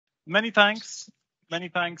Many thanks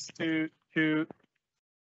to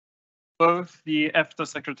both the EFTA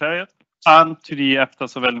Secretariat and to the EFTA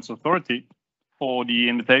Surveillance Authority for the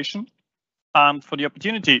invitation and for the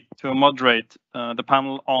opportunity to moderate the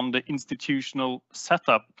panel on the institutional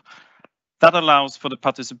setup that allows for the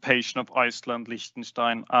participation of Iceland,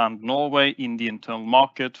 Liechtenstein and Norway in the internal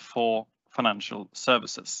market for financial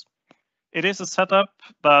services. It is a setup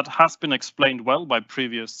that has been explained well by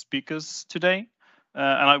previous speakers today,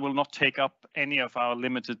 and I will not take up any of our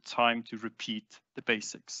limited time to repeat the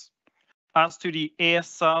basics. As to the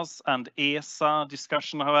ESAs and ESA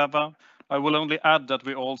discussion, however, I will only add that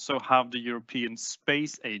we also have the European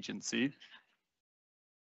Space Agency.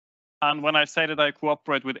 And when I say that I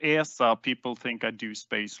cooperate with ESA, people think I do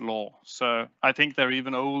space law. So I think they're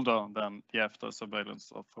even older than the EFTA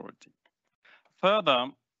Surveillance Authority. Further,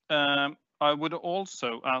 I would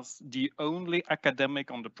also, as the only academic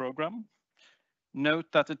on the program,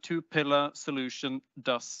 note that the two-pillar solution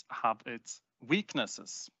does have its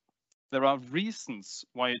weaknesses. There are reasons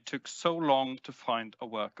why it took so long to find a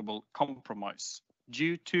workable compromise,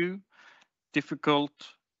 due to difficult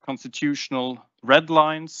constitutional red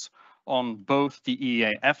lines on both the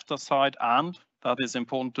EEA-EFTA side and, that is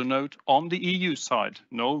important to note, on the EU side,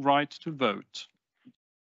 no right to vote.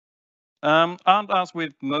 And as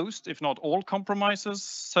with most, if not all compromises,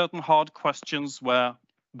 certain hard questions were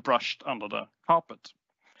brushed under the carpet.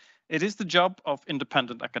 It is the job of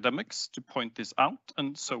independent academics to point this out,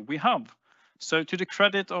 and so we have. So to the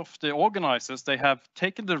credit of the organizers, they have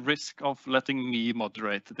taken the risk of letting me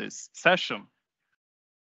moderate this session.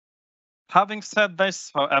 Having said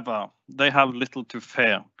this, however, they have little to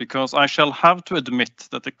fear, because I shall have to admit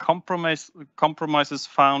that the compromises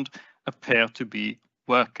found appear to be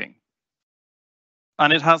working.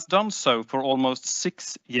 And it has done so for almost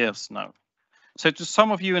 6 years now. So to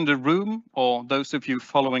some of you in the room, or those of you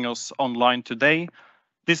following us online today,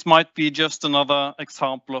 this might be just another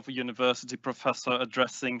example of a university professor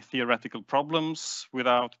addressing theoretical problems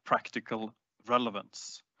without practical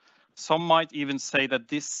relevance. Some might even say that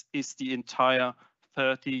this is the entire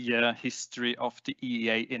 30-year history of the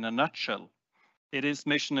EEA in a nutshell. It is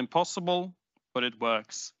mission impossible, but it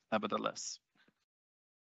works nevertheless.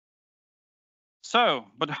 So,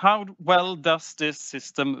 but how well does this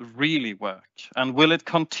system really work? And will it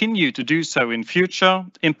continue to do so in future,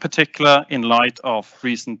 in particular in light of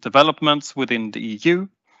recent developments within the EU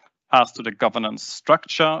as to the governance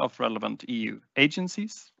structure of relevant EU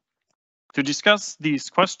agencies? To discuss these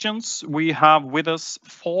questions, we have with us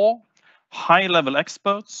 4 high-level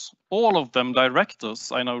experts, all of them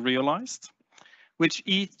directors, I now realized, which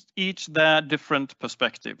each their different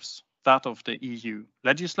perspectives, that of the EU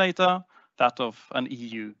legislator, that of an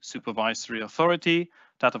EU supervisory authority,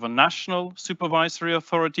 that of a national supervisory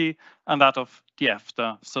authority, and that of the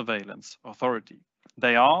EFTA surveillance authority.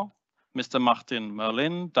 They are Mr. Martin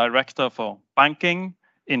Merlin, Director for Banking,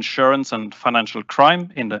 Insurance and Financial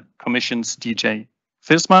Crime in the Commission's DG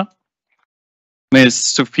FISMA, Ms.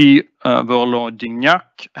 Sophie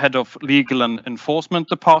Vuarlot-Dignac, Head of Legal and Enforcement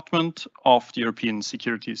Department of the European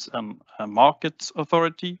Securities and Markets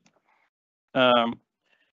Authority,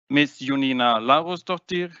 Ms. Jónína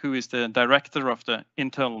Lárusdóttir, who is the Director of the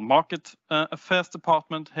Internal Market Affairs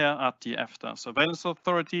Department here at the EFTA Surveillance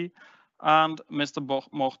Authority, and Mr.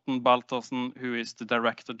 Morten Baltzersen, who is the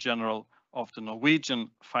Director General of the Norwegian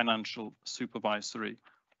Financial Supervisory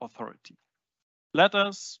Authority. Let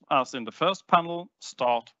us, as in the first panel,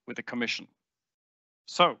 start with the Commission.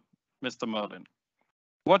 So, Mr. Merlin,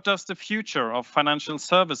 what does the future of financial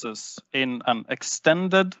services in an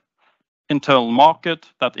extended internal market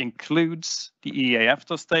that includes the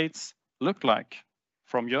EEA-EFTA states look like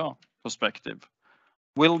from your perspective?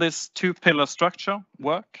 Will this two-pillar structure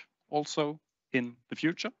work also in the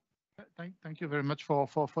future? Thank you very much for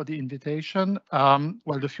the invitation.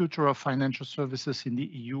 Well, the future of financial services in the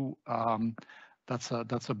EU, that's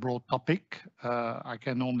a broad topic. I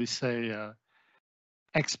can only say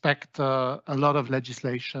expect a lot of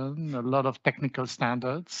legislation, a lot of technical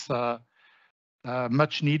standards,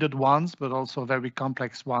 much needed ones, but also very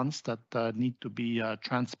complex ones that need to be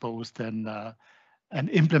transposed and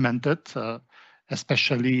implemented,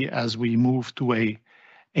 especially as we move to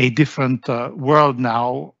a different world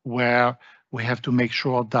now, where we have to make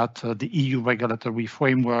sure that the EU regulatory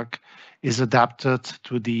framework is adapted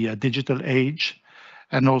to the digital age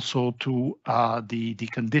and also to the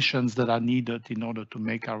conditions that are needed in order to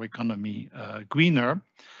make our economy greener.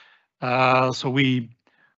 So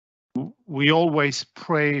we always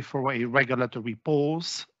pray for a regulatory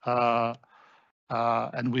pause,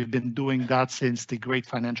 and we've been doing that since the great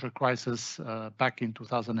financial crisis back in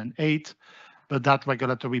 2008. but that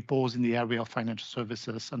regulatory pause in the area of financial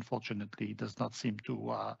services, unfortunately, does not seem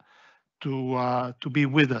to be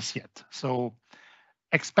with us yet. So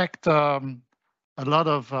expect a lot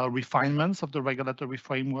of refinements of the regulatory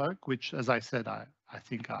framework, which, as I said, I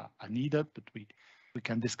think are needed, but we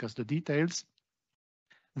can discuss the details.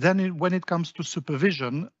 Then when it comes to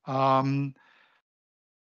supervision, I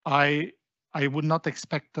would not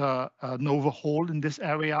expect an overhaul in this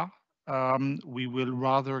area. We will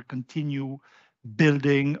rather continue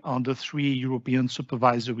building on the 3 European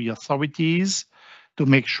supervisory authorities to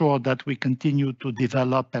make sure that we continue to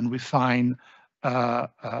develop and refine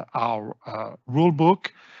our rule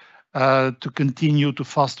book, to continue to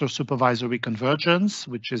foster supervisory convergence,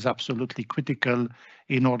 which is absolutely critical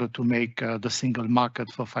in order to make the single market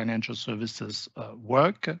for financial services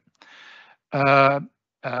work. And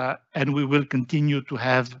we will continue to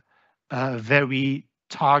have very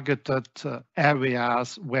targeted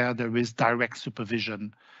areas where there is direct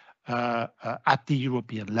supervision at the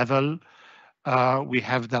European level. We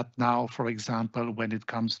have that now, for example, when it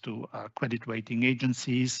comes to credit rating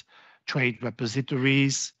agencies, trade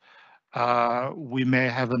repositories. We may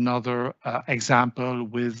have another example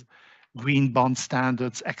with green bond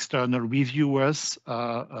standards, external reviewers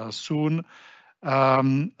soon,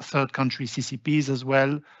 third country CCPs as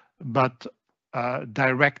well, but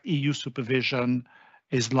direct EU supervision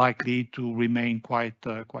is likely to remain quite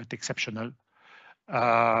exceptional.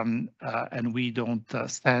 And we don't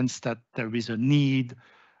sense that there is a need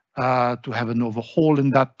to have an overhaul in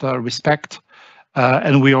that respect.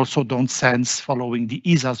 And we also don't sense, following the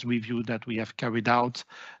ESA's review that we have carried out,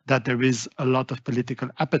 that there is a lot of political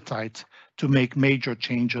appetite to make major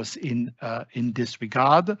changes in this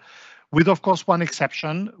regard, with, of course, one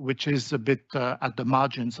exception, which is a bit at the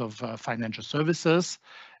margins of financial services.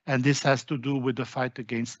 And this has to do with the fight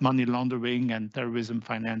against money laundering and terrorism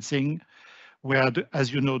financing, where,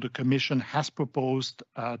 as you know, the Commission has proposed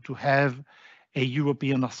to have a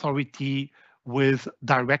European authority with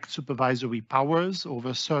direct supervisory powers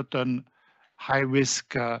over certain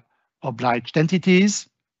high-risk obliged entities.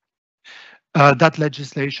 That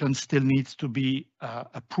legislation still needs to be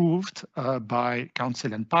approved by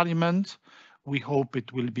Council and Parliament. We hope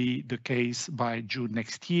it will be the case by June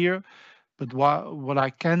next year. But what I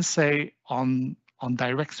can say on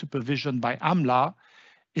direct supervision by AMLA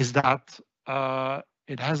is that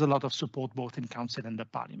it has a lot of support both in Council and the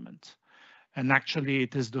Parliament. And actually,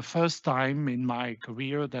 it is the first time in my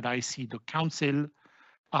career that I see the Council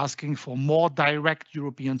asking for more direct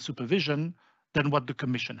European supervision than what the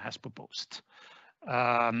Commission has proposed.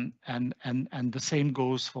 And the same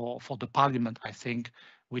goes for the Parliament, I think,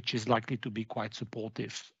 which is likely to be quite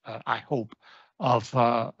supportive, I hope, of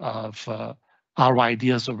our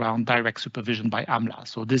ideas around direct supervision by AMLA.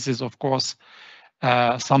 So this is, of course,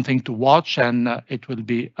 something to watch, and it will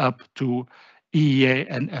be up to EEA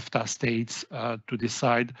and EFTA states to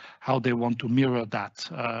decide how they want to mirror that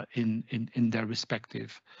in their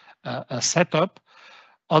respective setup.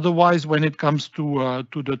 Otherwise, when it comes to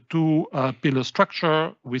the two-pillar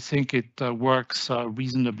structure, we think it works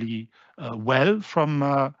reasonably well from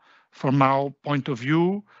our point of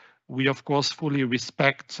view. We, of course, fully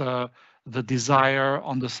respect the desire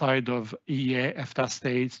on the side of EEA, EFTA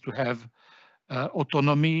states to have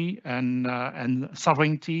autonomy and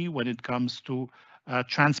sovereignty when it comes to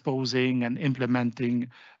transposing and implementing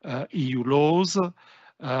EU laws,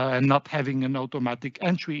 and not having an automatic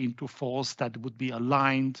entry into force that would be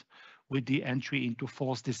aligned with the entry into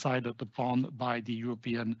force decided upon by the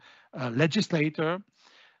European legislator.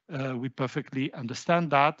 We perfectly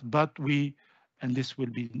understand that, but and this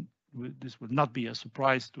will not be a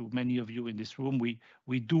surprise to many of you in this room,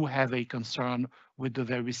 we do have a concern with the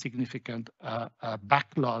very significant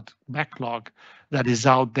backlog that is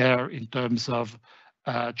out there in terms of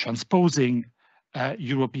transposing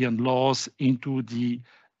European laws into the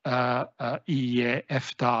EEA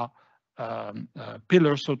EFTA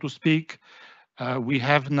pillar, so to speak. We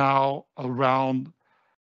have now around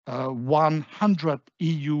 100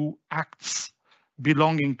 EU acts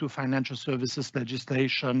belonging to financial services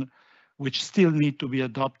legislation, which still need to be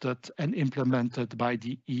adopted and implemented by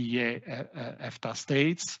the EEA EFTA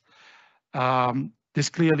states. This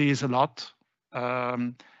clearly is a lot,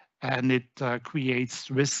 and it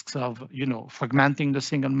creates risks of, fragmenting the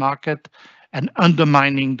single market and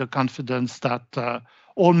undermining the confidence that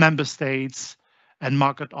all member states and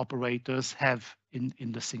market operators have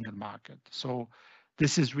in the single market. So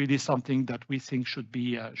this is really something that we think should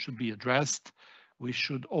be addressed. We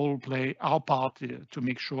should all play our part to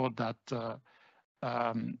make sure that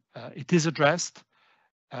it is addressed.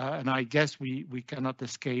 And I guess we cannot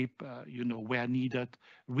escape, where needed,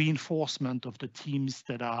 reinforcement of the teams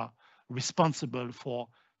that are responsible for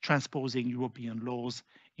transposing European laws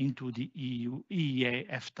into the EU, EEA,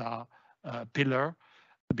 EFTA pillar.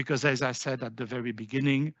 Because as I said at the very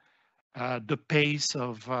beginning, the pace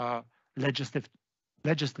of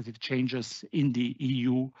legislative changes in the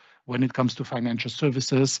EU when it comes to financial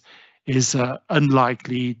services is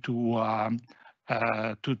unlikely to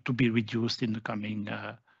be reduced in the coming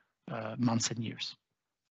months and years.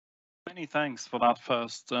 Many thanks for that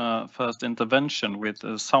first intervention with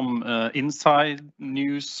some inside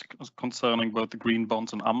news concerning both the green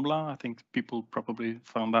bonds and AMLA. I think people probably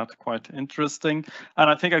found that quite interesting. And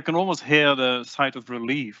I think I can almost hear the sigh of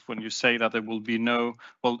relief when you say that there will be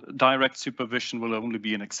direct supervision will only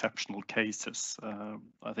be in exceptional cases.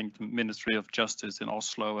 I think the Ministry of Justice in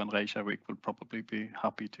Oslo and Reykjavik will probably be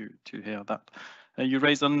happy to hear that. You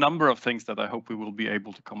raised a number of things that I hope we will be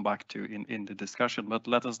able to come back to in the discussion, but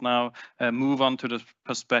let us now move on to the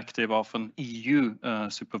perspective of an EU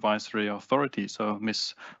supervisory authority. So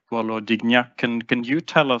Ms. Vuarlot-Dignac, can you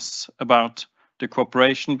tell us about the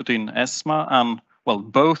cooperation between ESMA and, well,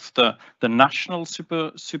 both the national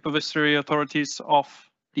supervisory authorities of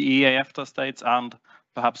the EEA-EFTA states and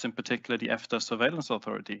perhaps in particular the EFTA Surveillance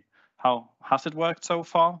Authority? How has it worked so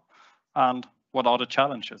far, and what are the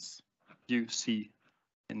challenges you see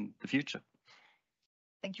in the future?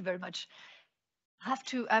 Thank you very much. I have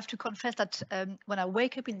to confess that when I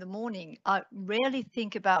wake up in the morning, I rarely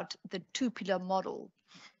think about the two-pillar model.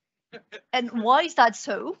 And why is that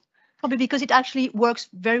so? Probably because it actually works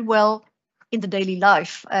very well in the daily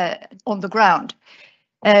life on the ground.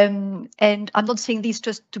 And I'm not saying this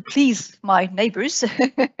just to please my neighbors,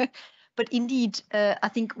 but indeed, I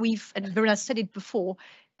think and Verena said it before,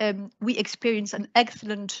 we experience an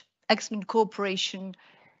excellent cooperation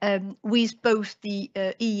with both the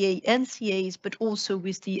EEA NCAs, but also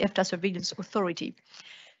with the EFTA Surveillance Authority.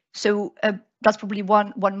 So that's probably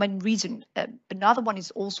one main reason. Another one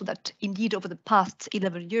is also that indeed over the past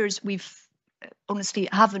 11 years, we've honestly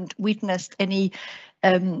haven't witnessed any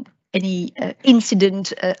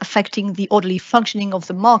incident affecting the orderly functioning of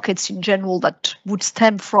the markets in general that would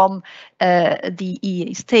stem from the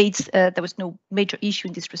EEA states. There was no major issue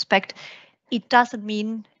in this respect. It doesn't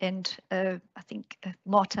mean, and I think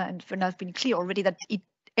Marta and Verena have been clear already, that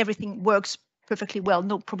everything works perfectly well.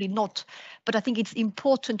 No, probably not. But I think it's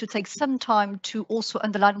important to take some time to also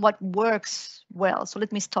underline what works well. So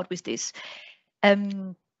let me start with this.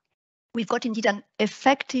 We've got indeed an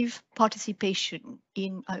effective participation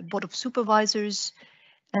in our Board of Supervisors,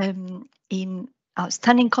 in our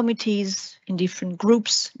standing committees, in different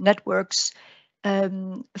groups, networks,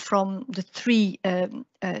 from the three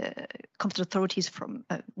competent authorities from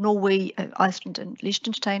Norway, Iceland and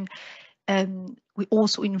Liechtenstein. We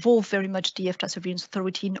also involve very much the EFTA Surveillance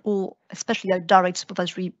Authority in all, especially our direct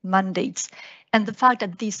supervisory mandates. And the fact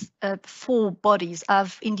that these four bodies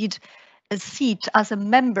have indeed a seat as a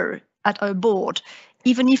member at our board,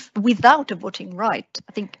 even if without a voting right,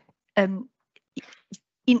 I think in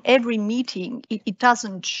every meeting it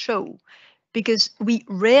doesn't show, because we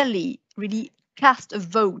rarely really cast a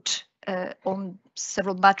vote on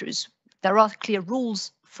several matters. There are clear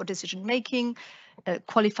rules for decision making,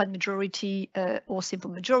 qualified majority or simple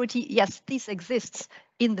majority. Yes, this exists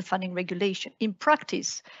in the funding regulation. In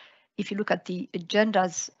practice, if you look at the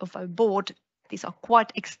agendas of our board, these are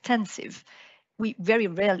quite extensive. We very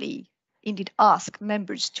rarely indeed ask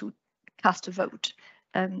members to cast a vote.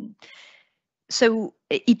 So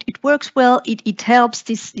it works well. It helps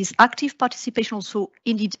this active participation also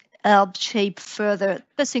indeed help shape further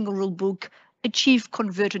the single rule book, achieve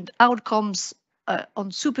convergent outcomes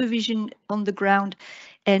on supervision on the ground,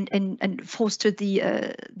 and foster the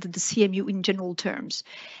CMU in general terms.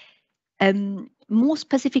 More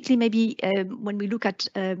specifically, maybe when we look at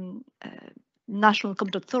national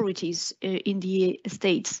competent authorities in the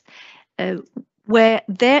states, where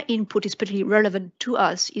their input is particularly relevant to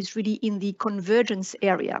us is really in the convergence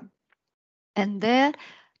area. And there,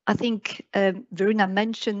 I think Verena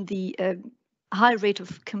mentioned the high rate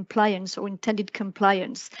of compliance or intended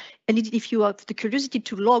compliance. And if you have the curiosity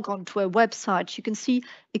to log on to a website, you can see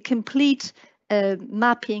a complete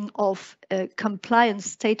mapping of compliance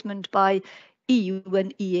statement by EU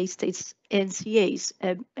and EEA states NCAs.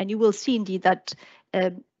 And you will see indeed that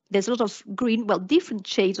there's a lot of green, well, different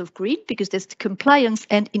shades of green, because there's the compliance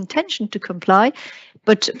and intention to comply.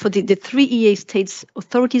 But for the three EEA states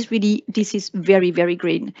authorities, really, this is very, very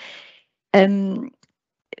green.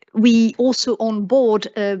 We also onboard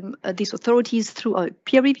these authorities through our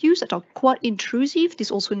peer reviews that are quite intrusive.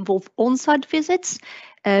 This also involves on-site visits.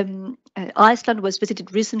 Iceland was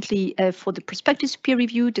visited recently for the prospectus peer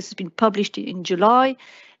review. This has been published in July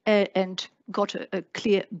and got a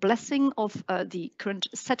clear blessing of the current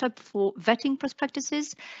setup for vetting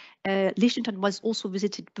prospectuses. Liechtenstein was also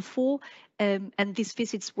visited before, and these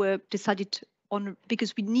visits were decided on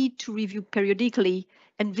because we need to review periodically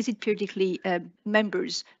and visit periodically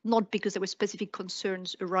members, not because there were specific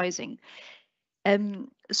concerns arising.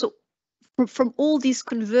 So from all this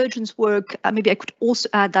convergence work, maybe I could also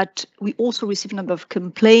add that we also receive a number of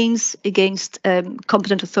complaints against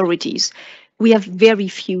competent authorities. We have very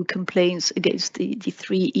few complaints against the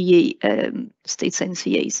 3 EA states and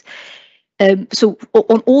CAs. So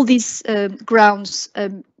on all these grounds,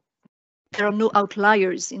 there are no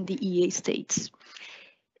outliers in the EA states.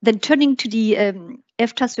 Then turning to the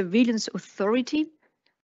EFTA Surveillance Authority,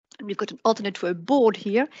 and we've got an alternate to a board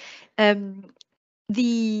here. I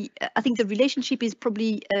think the relationship is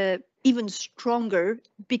probably even stronger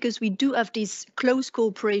because we do have this close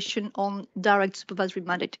cooperation on direct supervisory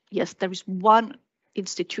mandate. Yes, there is one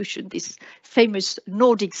institution, this famous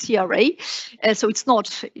Nordic CRA. So it's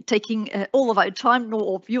not taking all of our time,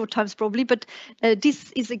 nor of your times probably, but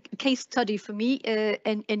this is a case study for me,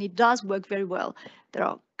 and it does work very well. There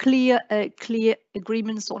are clear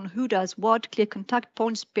agreements on who does what, clear contact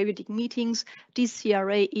points, periodic meetings. This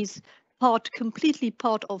CRA is completely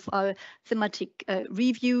part of our thematic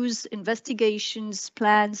reviews, investigations,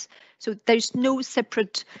 plans. So there's no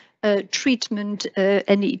separate treatment,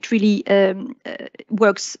 and it really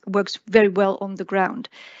works very well on the ground.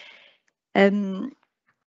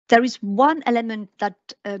 There is one element that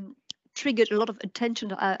triggered a lot of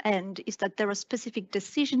attention at our end, is that there are specific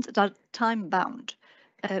decisions that are time bound.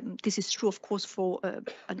 This is true, of course, for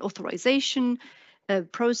an authorization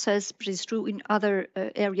process, but it's true in other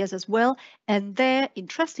areas as well. And there,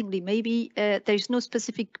 interestingly, maybe there is no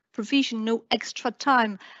specific provision, no extra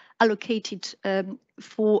time allocated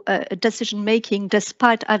for decision making,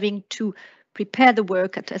 despite having to prepare the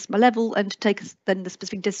work at ESMA level and take then the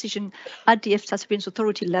specific decision at the EFTA Surveillance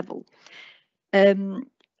Authority level. And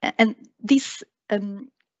this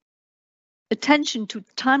attention to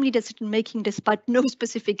timely decision making, despite no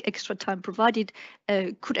specific extra time provided,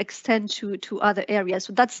 could extend to other areas.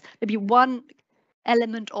 So that's maybe one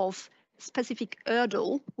element of specific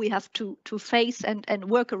hurdle we have to face and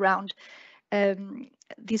work around.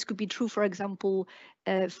 This could be true, for example,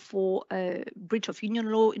 for breach of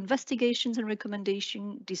union law investigations and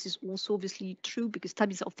recommendation. This is also obviously true because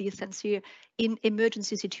time is of the essence here in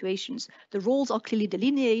emergency situations. The roles are clearly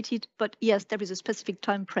delineated, but yes, there is a specific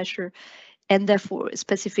time pressure and therefore a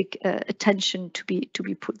specific attention to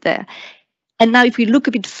be put there. And now if we look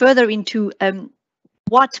a bit further into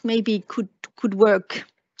what maybe could work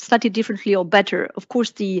slightly differently or better, of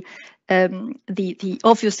course, the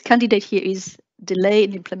obvious candidate here is delay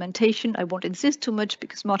in implementation. I won't insist too much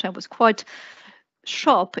because Martin was quite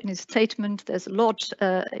sharp in his statement. There's a lot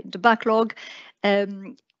in the backlog.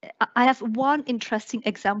 I have one interesting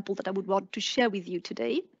example that I would want to share with you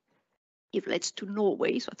today. It relates to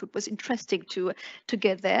Norway, so I thought it was interesting to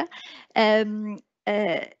get there.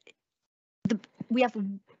 We have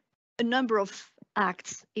a number of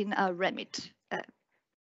acts in our remit,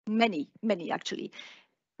 many actually.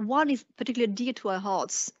 One is particularly dear to our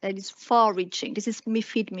hearts and is far-reaching. This is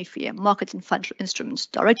MiFID, Market in Financial Instruments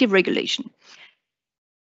Directive Regulation.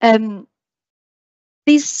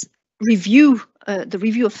 This review, the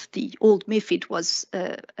review of the old MiFID, was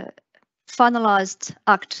finalized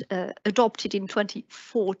act adopted in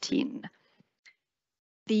 2014.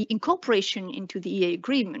 The incorporation into the EA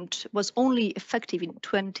agreement was only effective in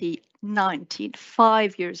 2019,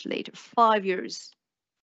 5 years later. 5 years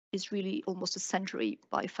is really almost a century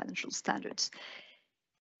by financial standards.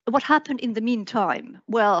 What happened in the meantime?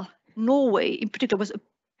 Well, Norway in particular was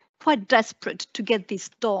quite desperate to get this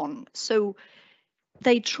done. So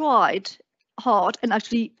they tried hard and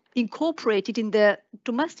actually incorporated in their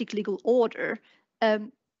domestic legal order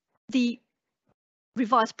the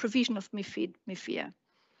revised provision of MiFIR.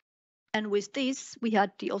 And with this, we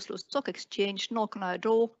had the Oslo Stock Exchange knock on our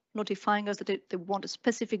door, notifying us that they want a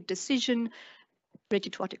specific decision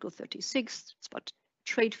related to Article 36. It's about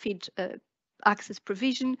trade feed access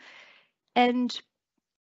provision. And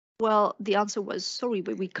well, the answer was, sorry,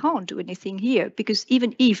 but we can't do anything here, because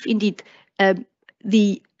even if indeed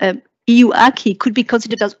the EU acquis could be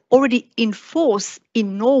considered as already in force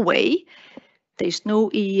in Norway, there is no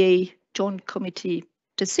EEA joint committee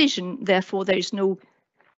decision, therefore there is no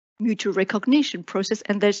mutual recognition process,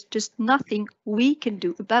 and there's just nothing we can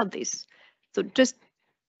do about this. So just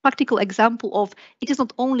practical example of it is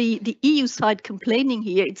not only the EU side complaining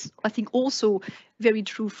here. It's, I think, also very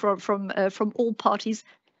true from all parties.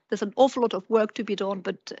 There's an awful lot of work to be done,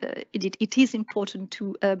 but it is important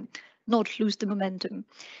to not lose the momentum.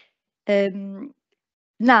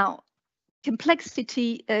 Now,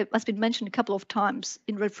 complexity has been mentioned a couple of times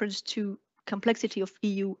in reference to complexity of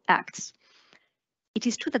EU acts. It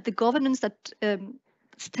is true that the governance that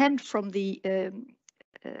stemmed from the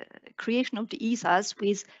creation of the ESAs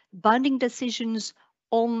with binding decisions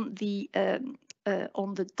on the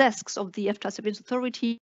desks of the EFTA Surveillance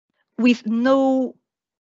Authority with no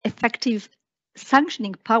effective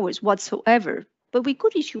sanctioning powers whatsoever, but we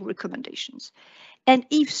could issue recommendations. And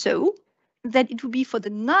if so, then it would be for the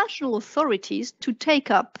national authorities to take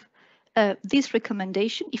up this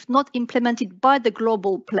recommendation, if not implemented by the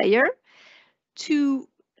global player, to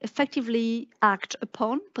effectively act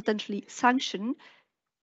upon, potentially sanction,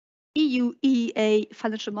 EU EEA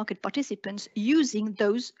financial market participants using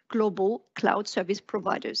those global cloud service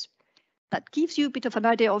providers. That gives you a bit of an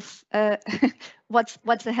idea of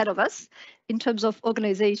what's ahead of us in terms of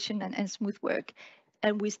organization and smooth work.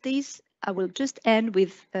 And with this, I will just end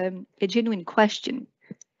with a genuine question.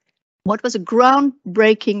 What was a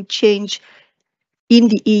groundbreaking change in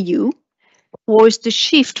the EU was the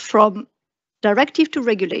shift from directive to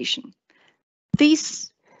regulation. This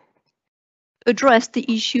addressed the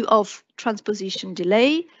issue of transposition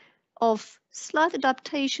delay, of slight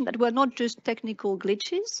adaptation that were not just technical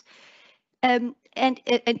glitches, and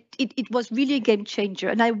it was really a game changer.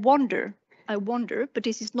 And I wonder, but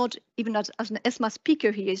this is not even as an ESMA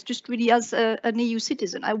speaker here, it's just really as an EU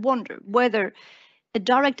citizen, I wonder whether a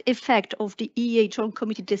direct effect of the EEA Joint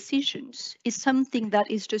Committee decisions is something that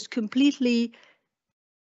is just completely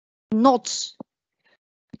not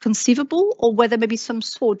conceivable, or whether maybe some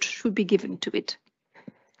thought should be given to it.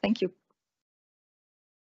 Thank you.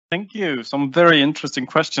 Thank you. Some very interesting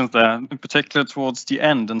questions there, in particular towards the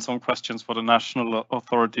end, and some questions for the national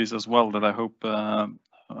authorities as well that I hope Morten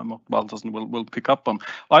Baltzersen will pick up on.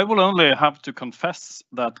 I will only have to confess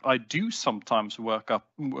that I do sometimes wake up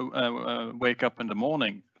in the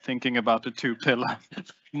morning thinking about the two-pillar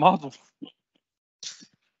model.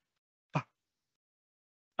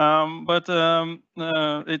 But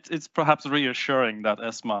it's perhaps reassuring that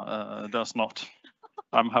ESMA does not.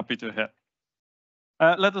 I'm happy to hear.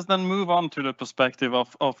 Let us then move on to the perspective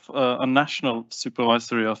of a national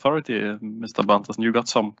supervisory authority. Mr. Baltzersen, you got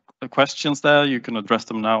some questions there. You can address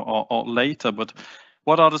them now or later. But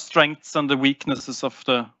what are the strengths and the weaknesses of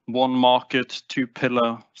the one market,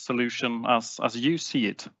 two-pillar solution as you see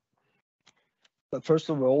it? But first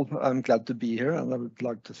of all, I'm glad to be here, and I would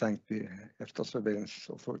like to thank the EFTA Surveillance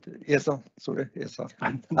Authority, ESA,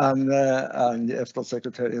 and the EFTA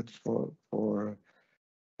Secretariat for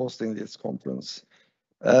hosting this conference.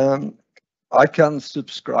 I can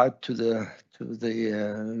subscribe to the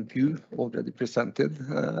view already presented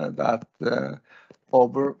that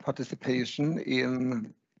our participation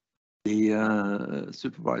in the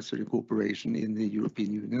supervisory cooperation in the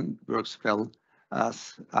European Union works well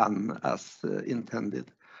as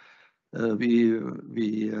intended.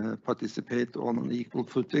 We participate on an equal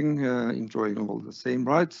footing, enjoying all the same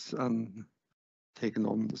rights and taking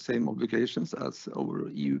on the same obligations as our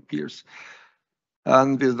EU peers.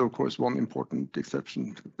 And with, of course, one important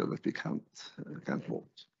exception that we can't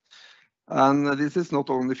vote. And this is not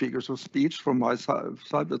only figures of speech from my side,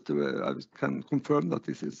 but I can confirm that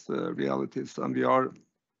this is realities, and we are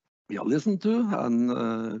listened to,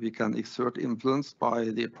 and we can exert influence by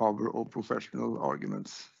the power of professional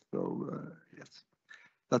arguments. So yes,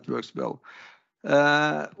 that works well.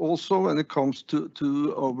 Also, when it comes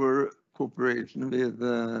to our cooperation with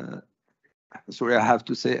sorry, I have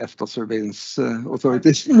to say EFTA Surveillance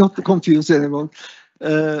Authorities, not to confuse anyone,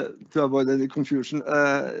 to avoid any confusion.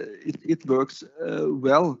 It works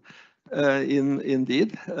well,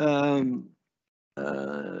 indeed. Well,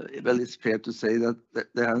 it's fair to say that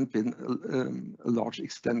there haven't been a large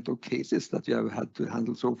extent of cases that we have had to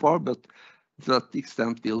handle so far, but that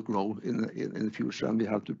extent will grow in the future, and we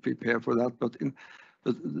have to prepare for that. But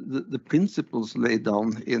the principles laid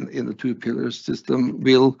down in the two-pillar system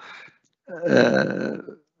will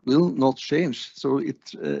not change. So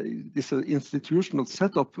it's an institutional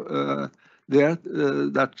setup there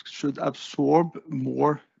that should absorb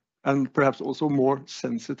more and perhaps also more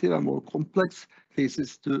sensitive and more complex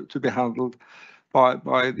cases to be handled by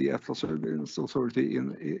the EFTA Surveillance Authority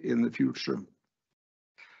in the future.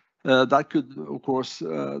 That could, of course,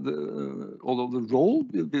 although the role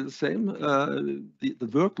will be the same, the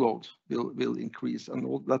workload will increase,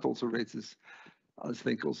 and that also raises I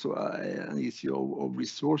think also an issue of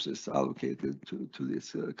resources allocated to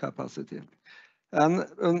this capacity. And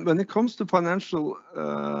when it comes to financial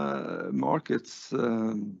markets,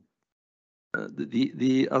 as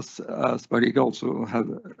Marika also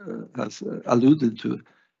has alluded to,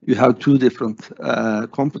 you have two different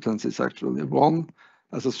competencies actually. One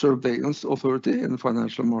as a surveillance authority in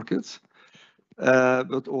financial markets,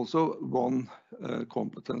 but also one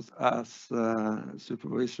competence as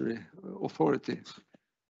supervisory authority.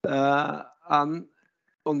 And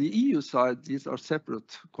on the EU side, these are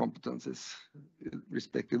separate competencies,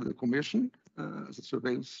 respectively the Commission as a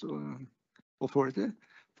surveillance authority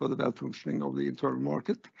for the well-functioning of the internal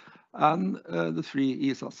market, and the three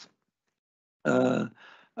ESAs.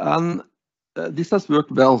 This has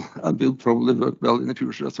worked well and will probably work well in the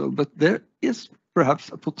future as well, but there is perhaps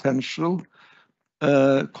a potential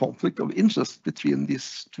conflict of interest between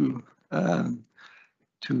these two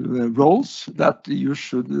roles that you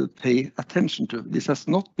should pay attention to. This has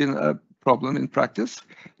not been a problem in practice,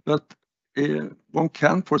 but one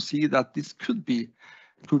can foresee that this could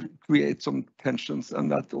create some tensions,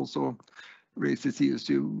 and that also raises the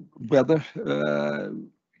issue whether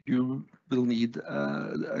you will need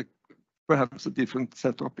perhaps a different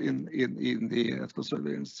setup in the EFTA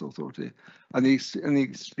Surveillance Authority. And an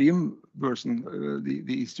extreme version,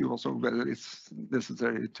 the issue also whether it's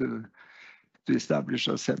necessary to establish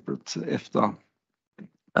a separate EFTA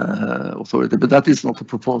authority. But that is not a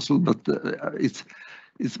proposal, but it's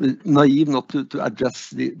naive not to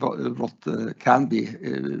address what can be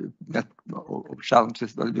met of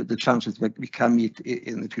challenges, the challenges that we can meet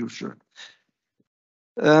in the future.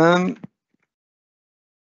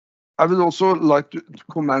 I would also like to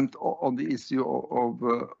comment on the issue of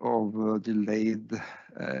delayed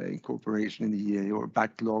incorporation in the EEA or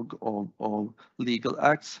backlog of legal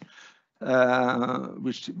acts,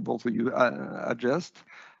 which both of you addressed.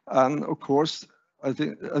 And of course, I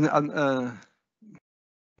think,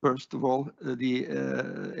 first of all, the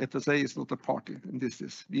FSA is not a party in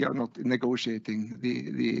this. We are not negotiating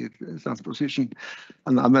the transposition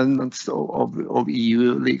and amendments of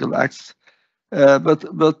EU legal acts. But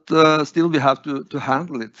still we have to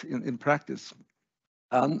handle it in practice.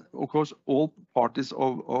 And of course, all parties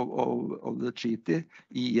of the treaty,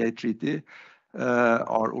 EEA treaty,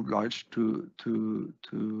 are obliged to do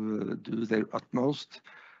their utmost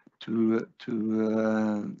to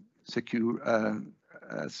secure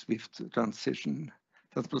a swift transposition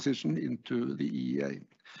into the EEA,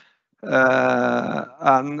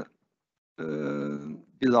 and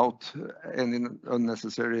without any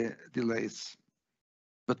unnecessary delays.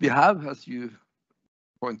 But we have, as you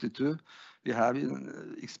pointed to, we have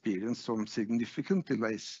experienced some significant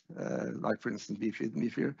delays, like for instance,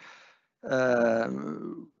 MiFIR,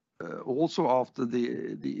 also after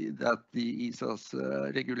that the ESA's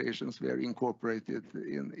regulations were incorporated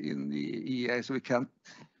in the EEA, so we can't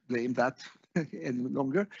blame that any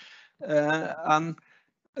longer. And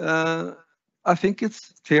I think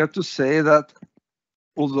it's fair to say that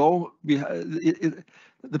although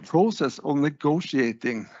the process of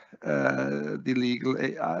negotiating the legal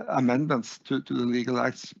amendments to the legal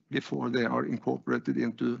acts before they are incorporated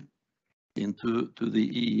into the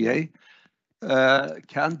EEA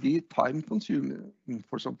can be time-consuming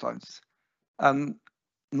for sometimes, and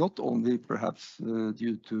not only perhaps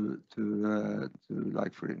due to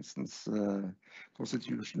like for instance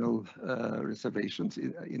constitutional reservations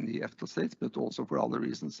in the EFTA states, but also for other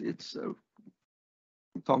reasons. It's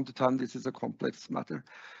from time to time this is a complex matter,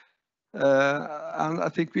 and I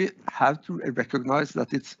think we have to recognize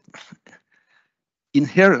that it's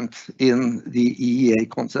inherent in the EEA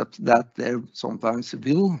concept that there sometimes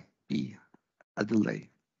will be a delay.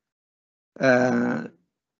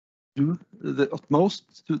 Do the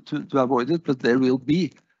utmost to avoid it, but there will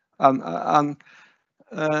be. And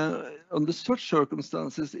under such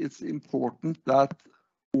circumstances, it's important that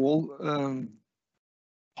all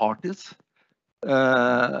parties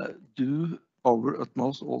do our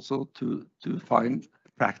utmost also to find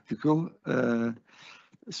practical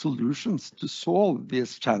solutions to solve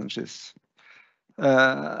these challenges.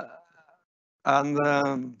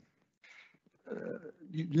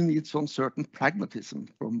 You need some certain pragmatism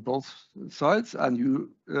from both sides, and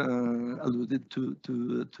you alluded to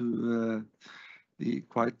the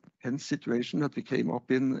quite tense situation that we came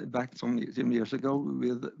up in back some years ago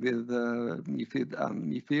with MiFID and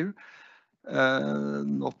MiFIR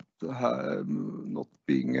not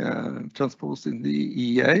being transposed in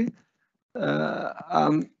the EEA.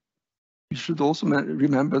 And you should also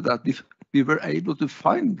remember that we were able to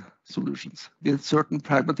find solutions with certain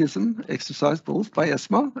pragmatism exercised both by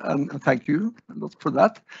ESMA, and thank you a lot for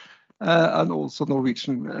that, and also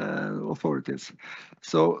Norwegian authorities.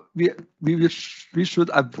 So we should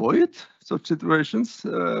avoid such situations,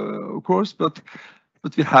 of course, but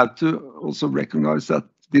we have to also recognize that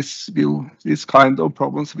this kind of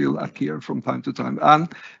problems will appear from time to time,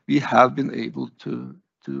 and we have been able to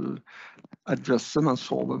address them and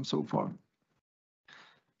solve them so far.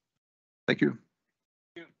 Thank you.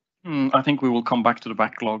 I think we will come back to the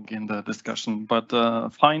backlog in the discussion, but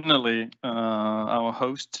finally, our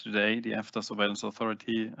host today, the EFTA Surveillance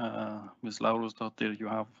Authority, Ms. Lárusdóttir, you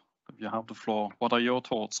have the floor. What are your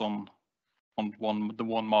thoughts on the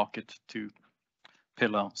one market, two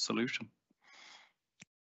pillar solution?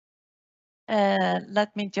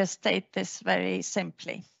 Let me just state this very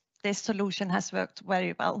simply. This solution has worked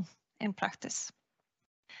very well in practice.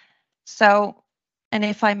 So, and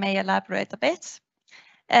if I may elaborate a bit,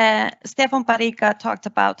 Stefan Barriga talked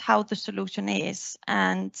about how the solution is,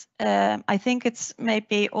 and I think it's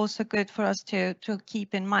maybe also good for us to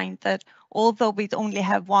keep in mind that although we only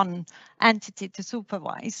have one entity to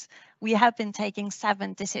supervise, we have been taking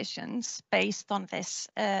 7 decisions based on this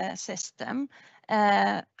system,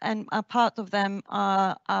 and a part of them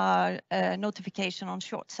are notification on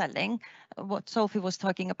short selling, what Sophie was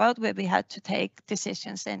talking about, where we had to take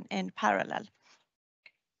decisions in parallel.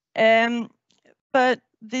 But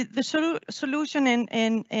the solution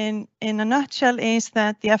in a nutshell is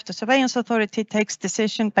that the EFTA Surveillance Authority takes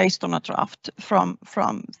decision based on a draft from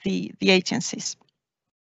the agencies.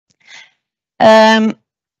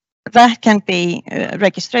 That can be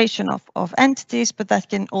registration of entities, but that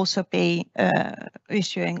can also be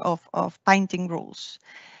issuing of binding rules.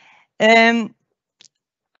 I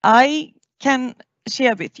can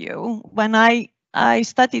share with you, when I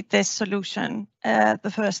studied this solution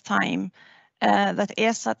the first time, that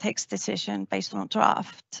ESA takes decision based on a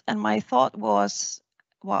draft, and my thought was,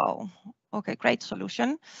 wow, okay, great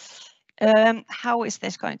solution. How is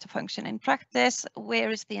this going to function in practice?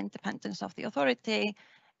 Where is the independence of the authority,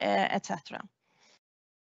 etc.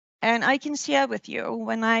 And I can share with you,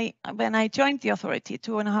 when I joined the authority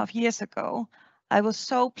 2.5 years ago, I was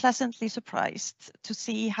so pleasantly surprised to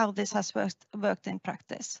see how this has worked in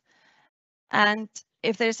practice. And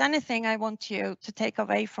if there's anything I want you to take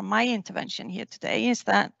away from my intervention here today, is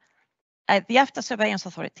that the EFTA Surveillance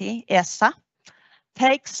Authority, ESA,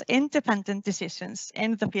 takes independent decisions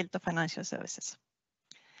in the field of financial services.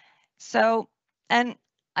 So, and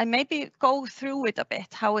I maybe go through it a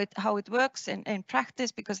bit, how it works in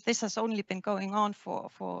practice, because this has only been going on for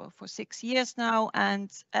 6 years now, and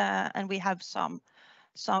we have some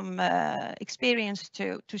experience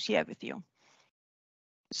to share with you.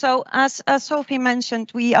 So as Sophie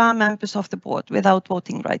mentioned, we are members of the board without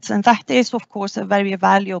voting rights, and that is, of course, a very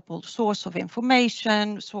valuable source of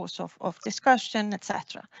information, source of discussion,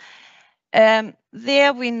 etc.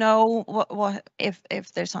 There we know what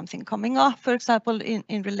if there's something coming up, for example,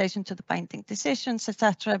 in relation to the binding decisions,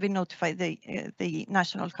 etc. We notify the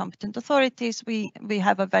national competent authorities. We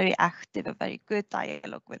have a very active, a very good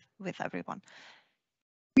dialogue with everyone.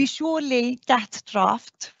 We surely get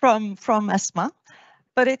draft from ESMA.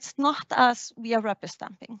 But it's not as we are rubber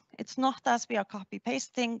stamping. It's not as we are copy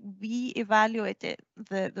pasting. We evaluate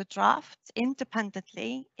the draft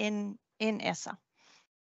independently in ESA.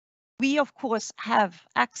 We, of course, have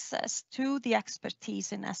access to the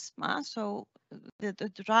expertise in ESMA. So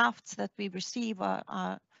the drafts that we receive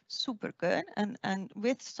are super good, and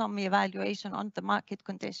with some evaluation on the market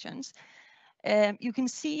conditions. You can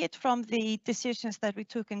see it from the decisions that we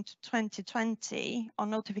took in 2020 on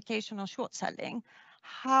notification on short selling,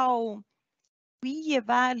 how we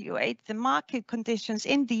evaluate the market conditions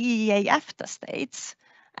in the EEA EFTA states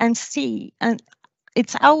and see, and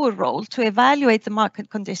it's our role to evaluate the market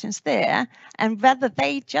conditions there and whether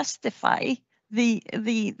they justify the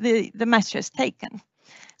measures taken.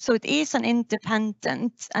 So it is an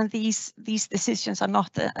independent, and these decisions are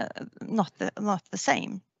not the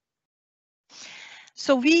same.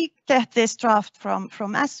 So we get this draft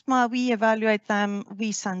from ESMA, we evaluate them,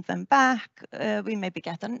 we send them back, we maybe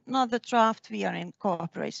get another draft, we are in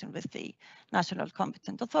cooperation with the national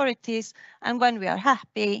competent authorities, and when we are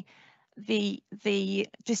happy, the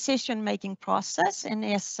decision-making process in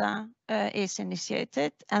ESA is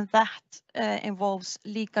initiated, and that involves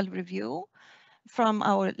legal review from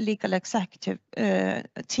our legal executive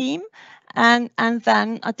team, and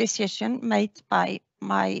then a decision made by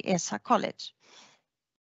my ESA college.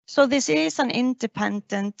 So this is an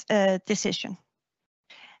independent decision.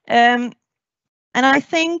 And I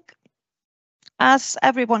think, as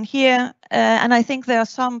everyone here, and I think there are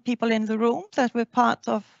some people in the room that were part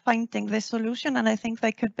of finding this solution, and I think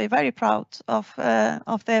they could be very proud of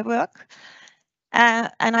their work.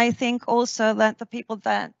 And I think also that the people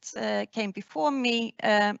that came before me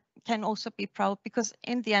can also be proud, because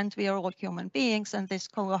in the end we are all human beings, and this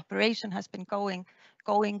cooperation has been going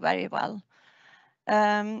very well.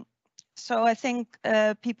 So I think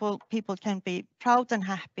people can be proud and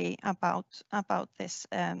happy about this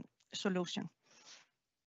solution.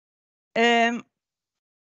 The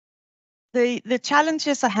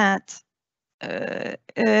challenges ahead,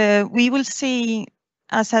 we will see,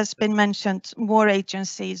 as has been mentioned, more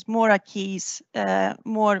agencies, more acquis,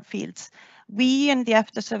 more fields. We in the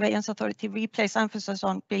EFTA Surveillance Authority, we place emphasis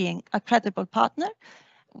on being a credible partner.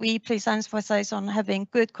 We place emphasis on having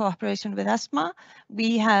good cooperation with ESMA.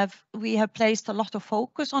 We have placed a lot of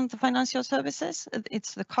focus on the financial services.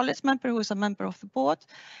 It's the college member who is a member of the board.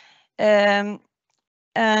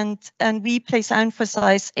 And we place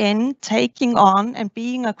emphasis in taking on and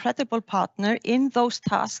being a credible partner in those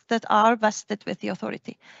tasks that are vested with the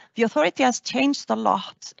authority. The authority has changed a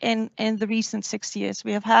lot in the recent 6 years.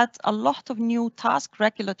 We have had a lot of new tasks,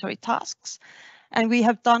 regulatory tasks, and we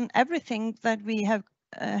have done everything that we have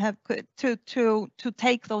to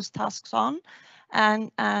take those tasks on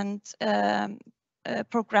and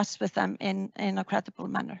progress with them in a credible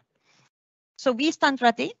manner. So we stand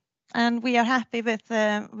ready. And we are happy with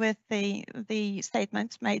the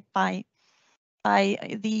statements made by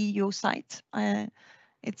the EU side.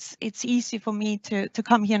 It's easy for me to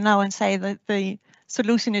come here now and say that the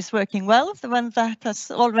solution is working well, the one that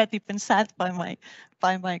has already been said by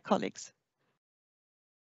my colleagues.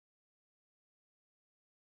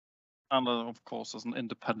 And of course, as an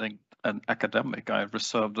independent and academic, I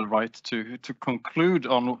reserve the right to conclude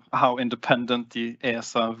on how independent the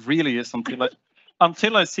ESA really is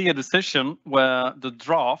until I see a decision where the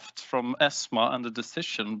draft from ESMA and the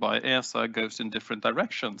decision by ESA goes in different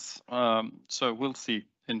directions. So we'll see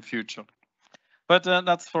in future. But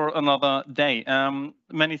that's for another day.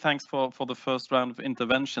 Many thanks for the first round of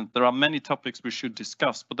interventions. There are many topics we should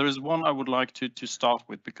discuss, but there is one I would like to start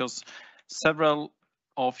with, because several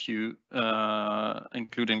of you,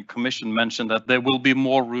 including Commission, mentioned that there will be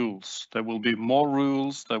more rules. There will be more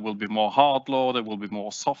rules, there will be more hard law, there will be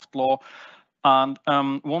more soft law. And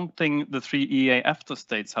one thing the 3 EA-EFTA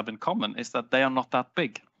states have in common is that they are not that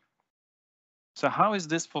big. So how is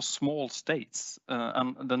this for small states?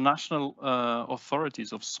 And the national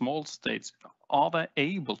authorities of small states, are they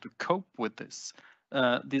able to cope with this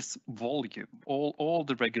volume, all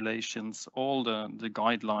the regulations, all the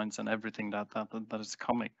guidelines and everything that is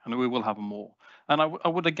coming? And we will have more. And I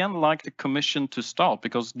would again like the Commission to start,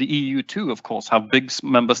 because the EU too, of course, have big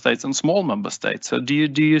member states and small member states. So do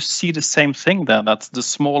you see the same thing there, that the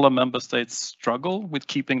smaller member states struggle with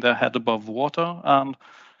keeping their head above water? And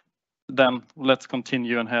then let's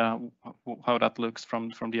continue and hear how that looks from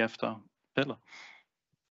the EFTA pillar.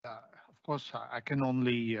 Of course, I can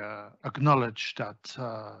only acknowledge that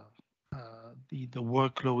the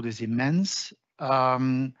workload is immense.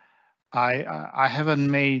 I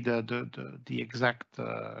haven't made the exact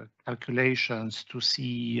calculations to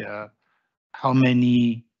see how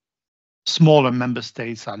many smaller member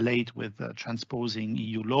states are late with transposing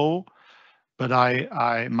EU law, but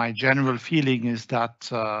my general feeling is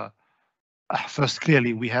that first,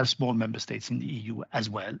 clearly, we have small member states in the EU as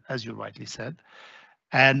well, as you rightly said.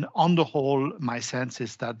 And on the whole, my sense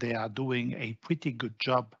is that they are doing a pretty good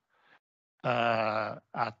job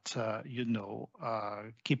at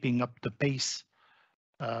keeping up the pace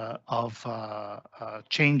of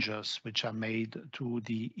changes which are made to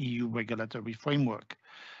the EU regulatory framework.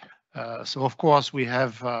 So, of course, we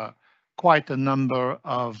have quite a number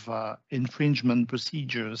of infringement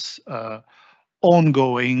procedures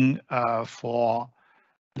ongoing for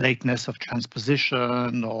lateness of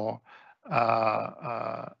transposition or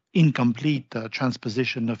incomplete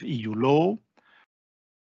transposition of EU law.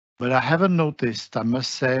 But I haven't noticed, I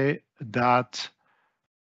must say, that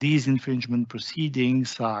these infringement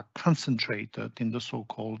proceedings are concentrated in the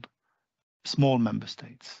so-called small member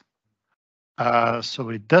states. So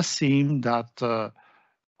it does seem that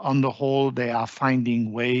on the whole, they are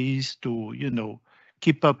finding ways to,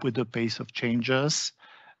 keep up with the pace of changes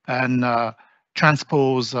and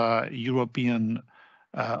transpose European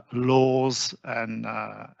laws and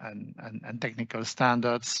technical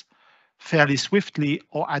standards fairly swiftly,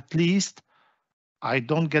 or at least I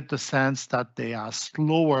don't get the sense that they are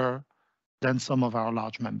slower than some of our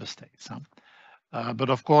large member states. But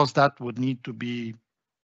of course, that would need to be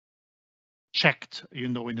checked,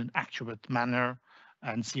 in an accurate manner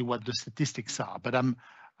and see what the statistics are. But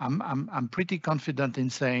I'm pretty confident in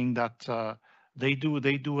saying that they do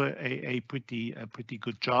a pretty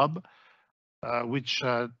good job, which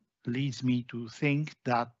leads me to think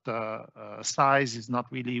that size is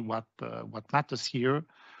not really what matters here,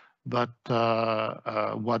 but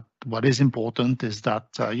what is important is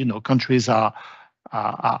that countries are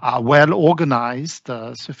well organized,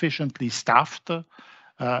 sufficiently staffed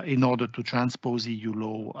in order to transpose EU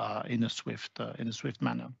law in a swift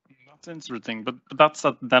manner. That's interesting, but that's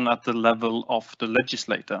then at the level of the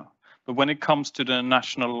legislator. But when it comes to the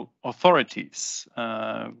national authorities,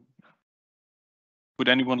 would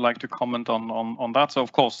anyone like to comment on that? So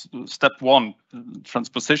of course, step one,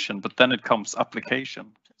 transposition, but then it comes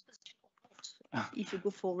application. If you go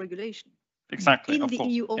for regulation. Exactly. In of the course,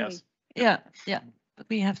 EU only. yes. Yeah, but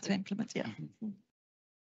we have to implement, yeah.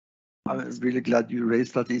 I'm really glad you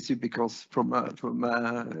raised that issue, because from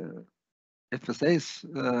FSA's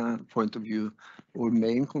point of view, our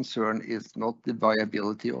main concern is not the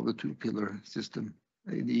viability of the two-pillar system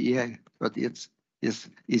in the EA, but it's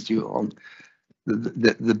issue on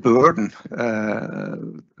the burden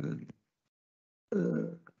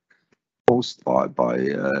posed by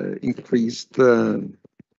increased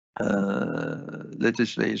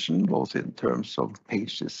legislation, both in terms of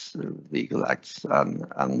pages, legal acts, and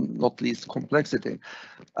not least complexity.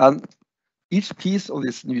 And each piece of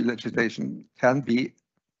this new legislation can be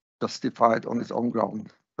justified on its own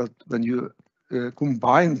ground, but when you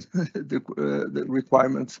combine the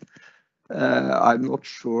requirements, I'm not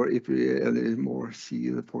sure if we anymore see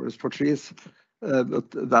the forest for trees. But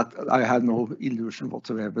that I have no illusion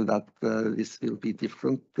whatsoever that this will be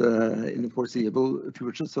different in the foreseeable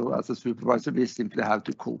future. So as a supervisor, we simply have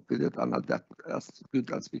to cope with it and adapt as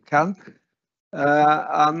good as we can. We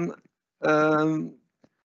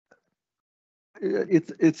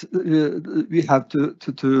have to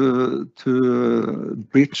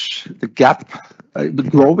bridge the gap, the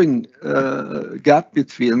growing gap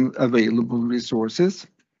between available resources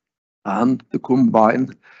and the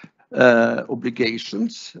combined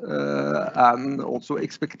obligations and also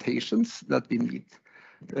expectations that we need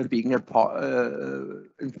being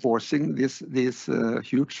enforcing this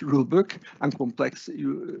huge rulebook and complex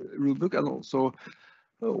rulebook, and also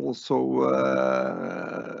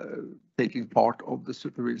taking part of the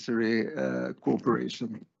supervisory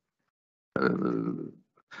cooperation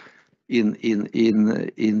in the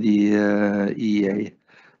EEA.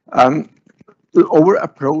 Our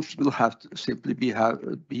approach will have to simply be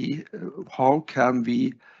how can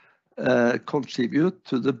we contribute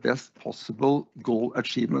to the best possible goal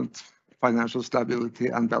achievement, financial stability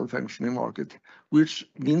and well-functioning market, which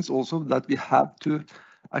means also that we have to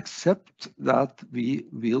accept that we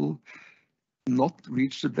will not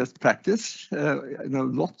reach the best practice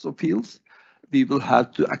in lots of fields. We will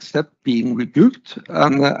have to accept being rebuked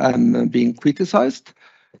and being criticized,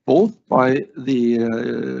 both by the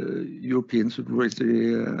European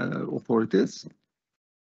supervisory authorities,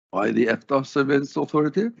 by the EFTA surveillance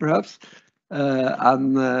authority, perhaps,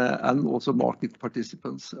 and also market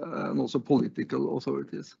participants and also political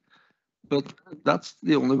authorities. But that's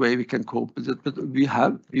the only way we can cope with it. But we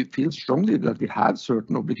feel strongly that we have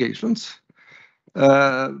certain obligations.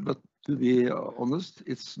 But to be honest,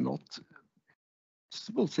 it's not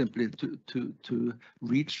possible simply to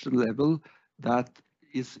reach the level that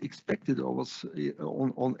is expected of us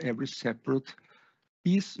on every separate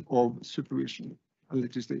piece of supervision and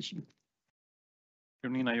legislation.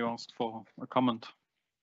 Jónína, you asked for a comment.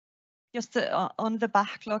 Just on the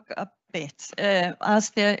backlog a bit, as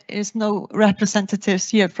there is no representatives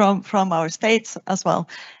here from our states as well.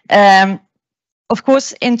 Of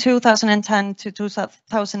course, in 2010 to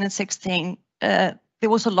 2016, there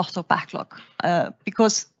was a lot of backlog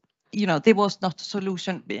because there was not a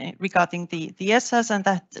solution regarding the ESAs, and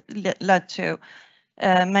that led to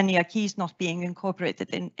many acquis not being incorporated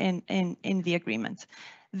in the agreement.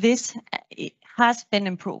 This has been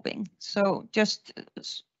improving, so just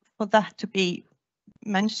for that to be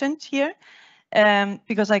mentioned here,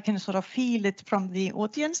 because I can sort of feel it from the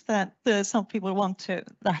audience that some people want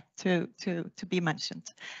that to be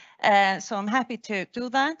mentioned. So I'm happy to do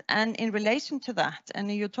that. And in relation to that,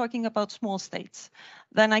 and you're talking about small states,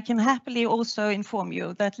 then I can happily also inform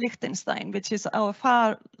you that Liechtenstein, which is our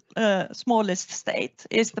far smallest state,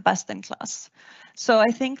 is the best in class. So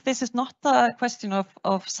I think this is not a question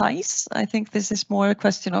of size. I think this is more a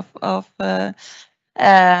question of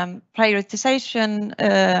prioritization,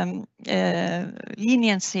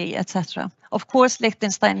 leniency, etc. Of course,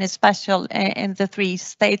 Liechtenstein is special in the 3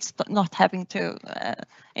 states not having to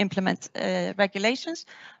implement regulations,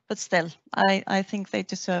 but still, I think they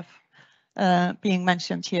deserve being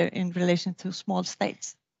mentioned here in relation to small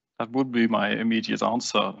states. That would be my immediate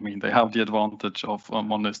answer. I mean, they have the advantage of a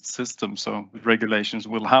monist system, so regulations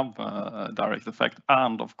will have a direct effect,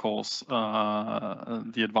 and of course,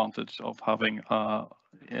 the advantage of having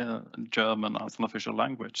German as an official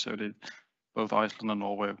language. So both Iceland and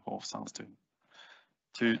Norway, of course, has to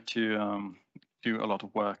do a lot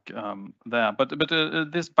of work there. But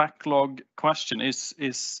this backlog question is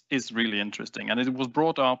really interesting, and it was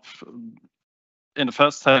brought up in the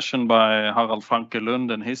first session by Harald Franke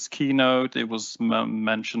Lund in his keynote. It was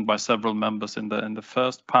mentioned by several members in the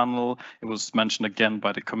first panel. It was mentioned again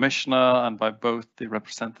by the commissioner and by both the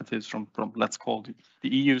representatives from let's call it the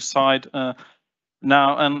EU side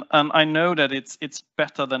now. And I know that it's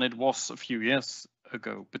better than it was a few years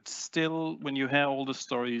ago, but still, when you hear all the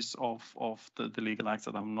stories of the legal acts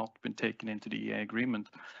that have not been taken into the EA agreement,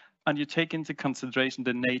 and you take into consideration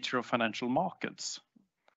the nature of financial markets,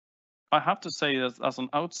 I have to say that as an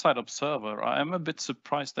outside observer, I am a bit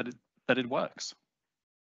surprised that it works.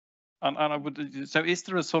 And I would, so is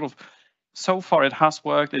there a sort of, so far it has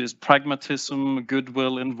worked, it is pragmatism,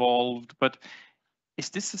 goodwill involved, but is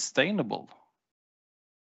this sustainable?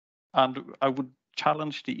 And I would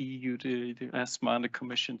challenge the EU, the ESMA and the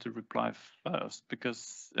Commission to reply first,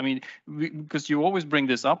 because I mean, because you always bring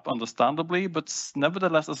this up, understandably, but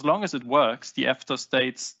nevertheless, as long as it works, the EFTA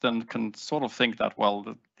states then can sort of think that, well,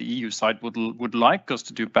 the EU side would like us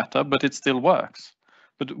to do better, but it still works.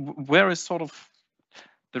 But where is sort of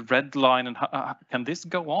the red line, and how, can this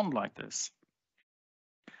go on like this?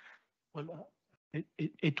 Well,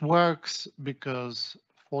 it works because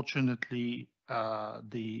fortunately,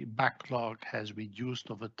 the backlog has reduced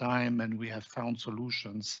over time, and we have found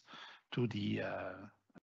solutions to the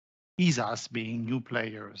ESAs being new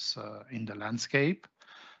players in the landscape.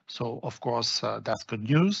 So, of course, that's good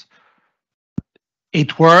news.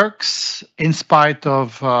 It works in spite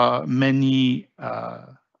of many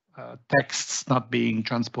texts not being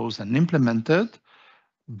transposed and implemented,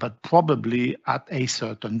 but probably at a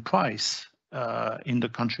certain price in the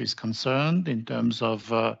countries concerned in terms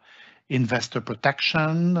of investor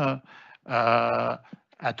protection,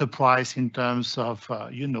 at a price in terms of,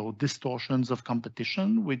 distortions of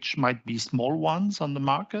competition, which might be small ones on the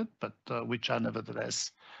market, but which are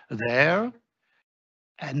nevertheless there.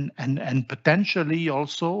 And potentially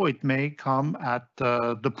also it may come at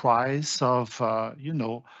the price of,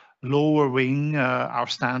 lowering our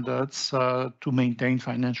standards to maintain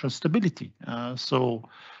financial stability. So,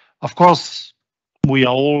 of course, we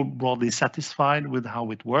are all broadly satisfied with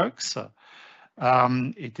how it works.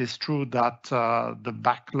 It is true that the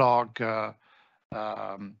backlog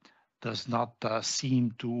does not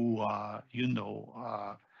seem to,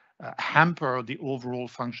 hamper the overall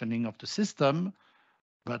functioning of the system,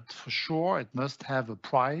 but for sure it must have a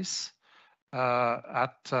price in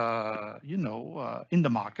the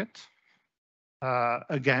market,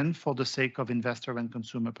 again, for the sake of investor and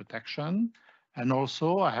consumer protection. And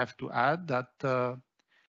also, I have to add that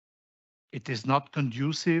it is not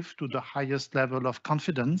conducive to the highest level of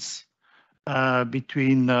confidence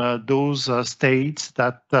between those states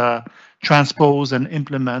that transpose and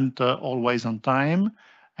implement always on time,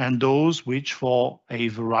 and those which, for a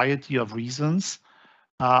variety of reasons,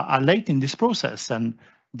 are late in this process. And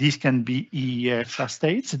these can be EEFTA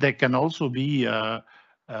states. They can also be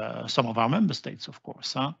some of our member states, of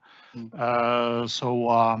course.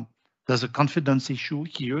 So there's a confidence issue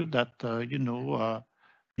here that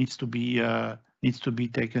needs to be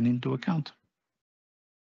taken into account.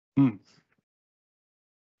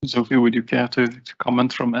 Sophie, would you care to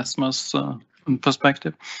comment from ESMA's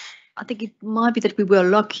perspective? I think it might be that we were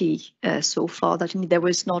lucky so far that there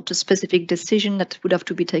was not a specific decision that would have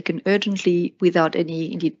to be taken urgently without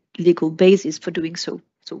any indeed legal basis for doing so.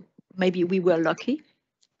 So maybe we were lucky,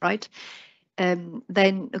 right?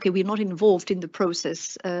 Then, okay, we're not involved in the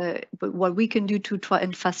process, but what we can do to try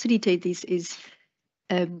and facilitate this is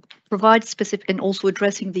provide specific, and also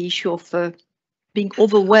addressing the issue of being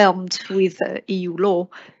overwhelmed with EU law.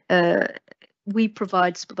 We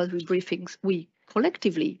provide supervisory briefings. We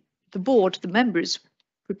collectively, the board, the members,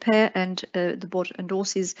 prepare, and the board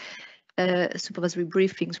endorses supervisory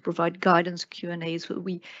briefings, provide guidance, Q&As.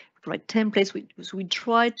 We provide templates. So we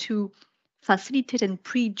try to facilitate and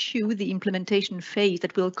pre-chew the implementation phase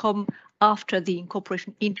that will come after the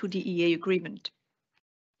incorporation into the EA agreement.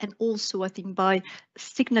 And also, I think by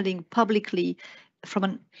signaling publicly from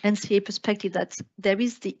an NCA perspective that there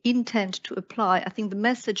is the intent to apply, I think the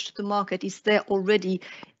message to the market is there already,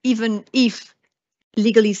 even if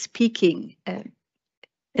legally speaking, and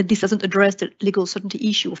this doesn't address the legal certainty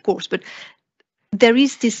issue, of course, but there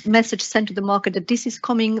is this message sent to the market that this is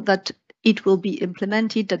coming, that it will be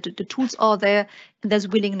implemented, that the tools are there, and there's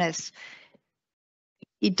willingness.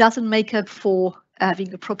 It doesn't make up for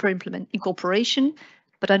having a proper incorporation,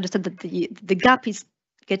 but I understand that the gap is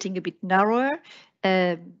getting a bit narrower.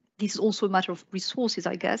 This is also a matter of resources,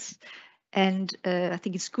 I guess. And I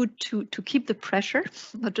think it's good to keep the pressure,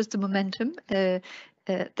 not just the momentum.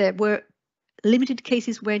 There were limited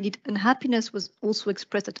cases where indeed unhappiness was also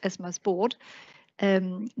expressed at ESMA's board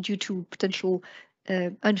due to potential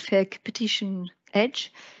unfair competition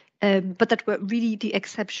edge, but that were really the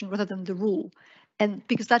exception rather than the rule. And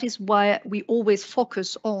because that is why we always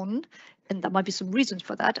focus on, and there might be some reasons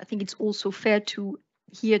for that, I think it's also fair to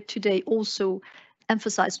here today also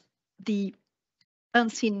emphasize the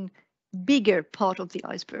unseen bigger part of the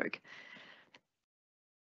iceberg.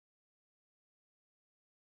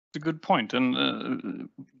 It's a good point. And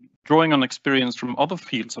drawing on experience from other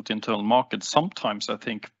fields of the internal market, sometimes I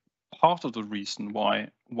think part of the reason why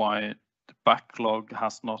the backlog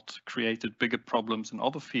has not created bigger problems in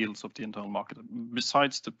other fields of the internal market,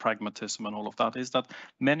 besides the pragmatism and all of that, is that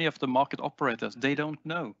many of the market operators, they don't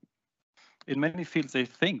know. In many fields, they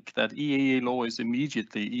think that EEA law is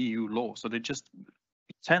immediately EU law, so they just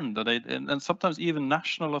pretend that and sometimes even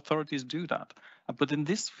national authorities do that. But in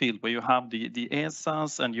this field, where you have the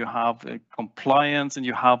ESAs and you have compliance and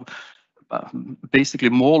you have basically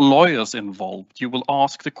more lawyers involved, you will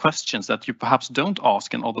ask the questions that you perhaps don't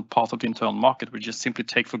ask in other parts of the internal market. We just simply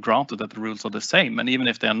take for granted that the rules are the same, and even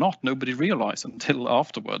if they're not, nobody realizes until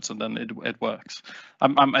afterwards, and then it works.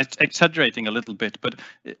 I'm exaggerating a little bit, but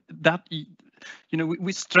that, you know,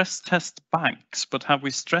 we stress test banks, but have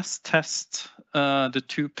we stress test the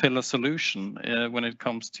two-pillar solution when it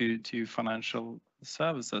comes to financial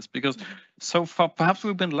services? Because so far perhaps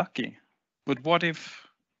we've been lucky, but what if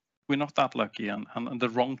we're not that lucky and the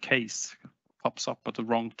wrong case pops up at the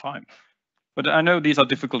wrong time? But I know these are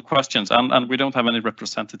difficult questions, and we don't have any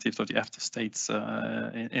representatives of the EFTA states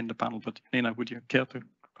in the panel. But Nina, would you care to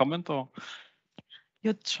comment? Or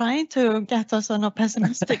you're trying to get us on a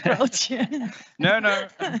pessimistic road here. No.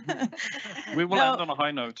 We will end on a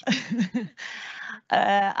high note.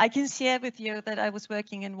 I can share with you that I was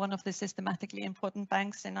working in one of the systematically important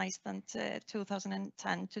banks in Iceland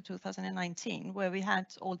 2010 to 2019, where we had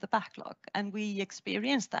all the backlog, and we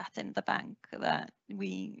experienced that in the bank, that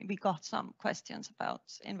we got some questions about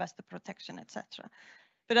investor protection, etc.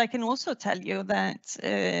 But I can also tell you that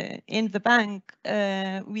in the bank,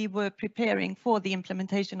 we were preparing for the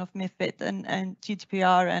implementation of MiFID and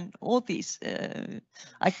GDPR and all these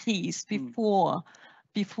acquis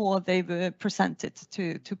before they were presented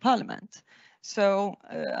to Parliament. So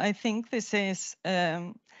I think this is,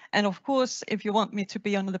 and of course, if you want me to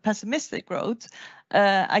be on the pessimistic road,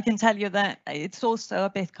 I can tell you that it's also a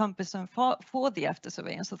bit cumbersome for the EFTA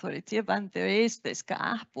Surveillance Authority when there is this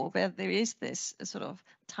gap, or where there is this sort of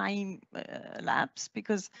time lapse,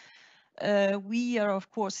 because we are,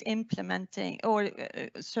 of course, implementing or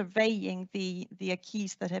surveying the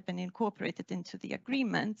acquis that have been incorporated into the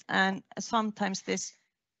agreement, and sometimes this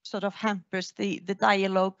sort of hampers the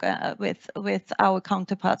dialogue with our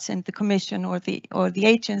counterparts in the Commission or the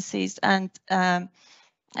agencies, and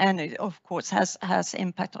it of course has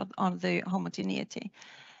impact on the homogeneity.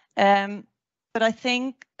 But I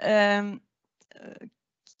think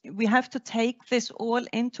we have to take this all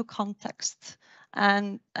into context,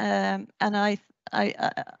 and I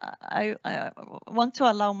want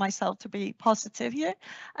to allow myself to be positive here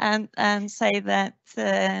and say that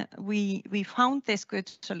we found this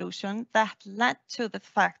good solution that led to the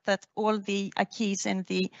fact that all the acquis in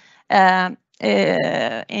the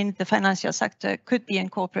financial sector could be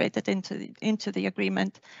incorporated into the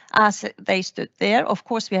agreement as they stood there. Of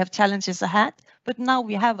course, we have challenges ahead, but now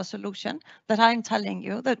we have a solution that I'm telling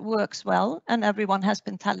you that works well, and everyone has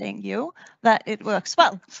been telling you that it works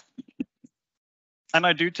well. And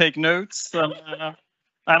I do take notes, and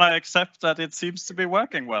I accept that it seems to be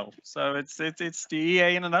working well. So it's the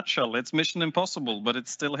EA in a nutshell. It's mission impossible, but it's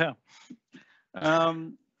still here.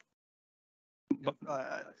 I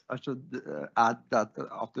should add that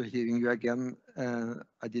after hearing you again,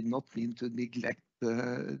 I did not mean to neglect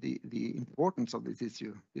the importance of this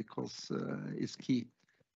issue, because it's key.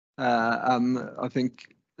 And I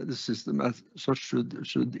think the system as such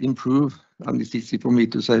should improve, and it's easy for me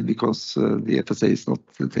to say because the FSA is not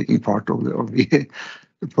taking part of the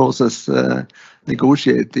process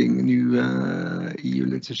negotiating new EU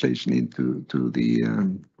legislation into the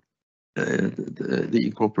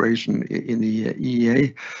incorporation in the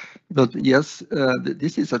EEA. But yes,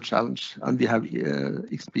 this is a challenge, and we have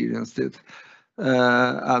experienced it.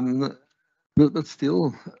 But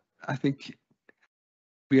still, I think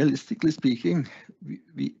realistically speaking,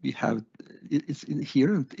 we have it's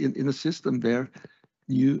inherent in a system where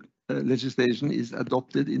new legislation is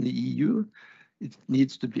adopted in the EU. It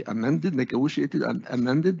needs to be amended, negotiated and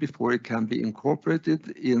amended before it can be incorporated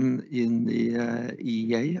in the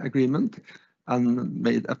EEA agreement and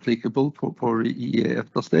made applicable for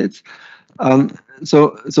EFTA states.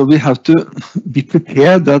 So we have to be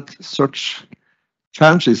prepared that such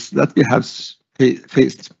challenges that we have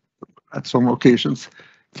faced at some occasions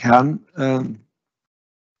can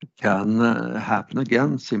happen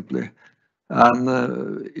again simply. And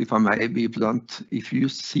if I may be blunt, if you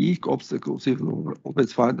seek obstacles, you will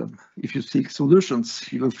always find them. If you seek solutions,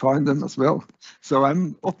 you will find them as well. So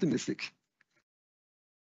I'm optimistic.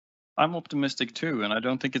 I'm optimistic too, and I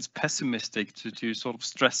don't think it's pessimistic to sort of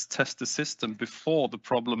stress test the system before the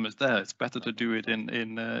problem is there. It's better to do it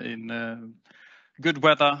in good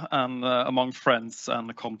weather and among friends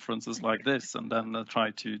and conferences like this, and then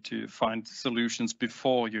try to find solutions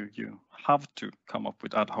before you have to come up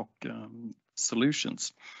with ad hoc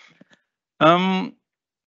solutions.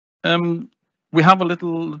 We have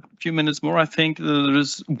a few minutes more. I think there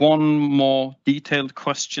is one more detailed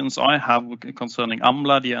questions I have concerning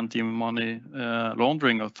AMLA, the Anti-Money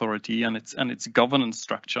Laundering Authority, and its governance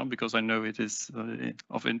structure, because I know it is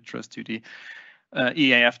of interest to the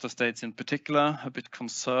EFTA states in particular. A bit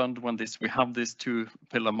concerned when we have this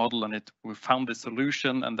two-pillar model and we found this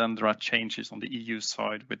solution, and then there are changes on the EU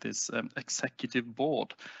side with this executive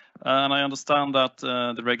board. And I understand that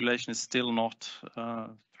the regulation is still not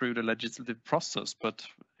through the legislative process, but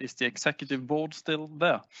is the executive board still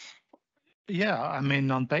there? Yeah, I mean,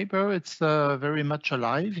 on paper, it's very much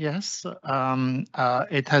alive, yes.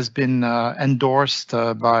 It has been endorsed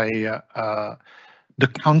by the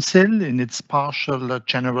Council in its partial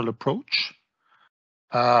general approach.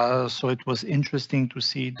 So it was interesting to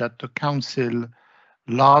see that the Council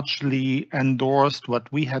largely endorsed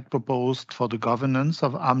what we had proposed for the governance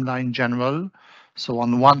of AMLA in general. So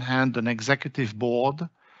on one hand, an executive board,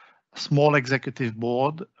 a small executive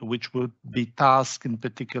board, which would be tasked in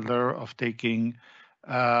particular of taking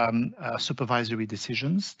supervisory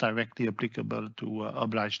decisions directly applicable to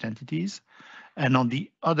obliged entities. And on the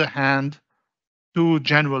other hand, two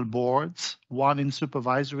general boards, one in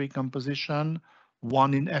supervisory composition,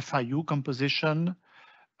 one in FIU composition,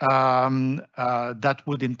 that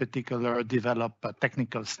would in particular develop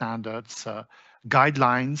technical standards,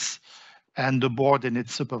 guidelines, and the board in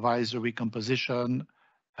its supervisory composition,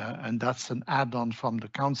 and that's an add-on from the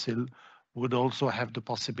Council, would also have the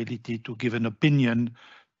possibility to give an opinion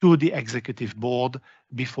to the executive board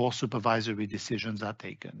before supervisory decisions are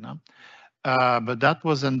taken. But that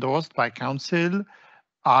was endorsed by Council.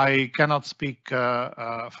 I cannot speak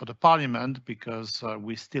for the Parliament because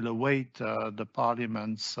we still await the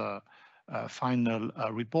Parliament's final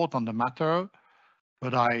report on the matter.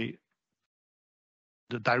 But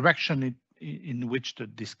the direction in which the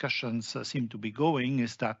discussions seem to be going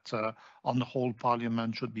is that on the whole,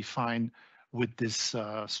 Parliament should be fine with this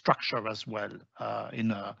structure as well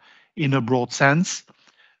in a broad sense.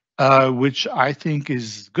 Which I think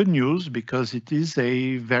is good news because it is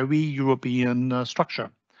a very European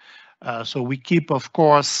structure. So we keep, of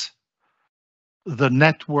course, the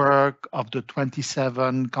network of the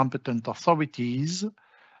 27 competent authorities,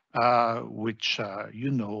 which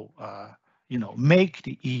make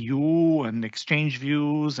the EU and exchange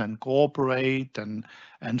views and cooperate and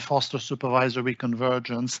foster supervisory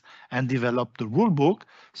convergence and develop the rule book.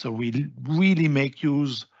 So we really make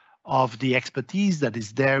use of the expertise that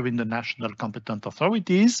is there in the national competent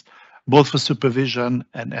authorities, both for supervision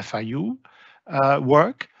and FIU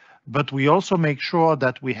work. But we also make sure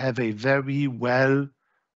that we have a very well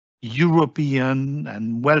European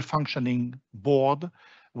and well-functioning board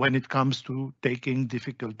when it comes to taking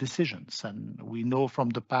difficult decisions. And we know from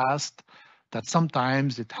the past that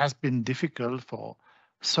sometimes it has been difficult for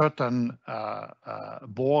certain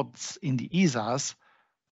boards in the ESAs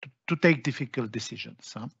to take difficult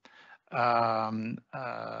decisions.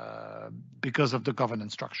 Because of the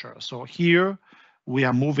governance structure. So here we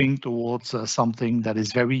are moving towards something that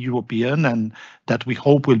is very European and that we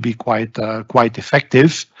hope will be quite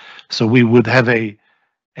effective. So we would have a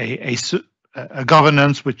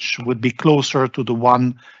governance which would be closer to the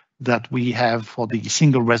one that we have for the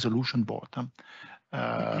single resolution board.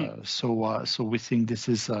 So we think this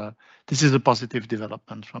is a positive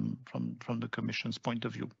development from the Commission's point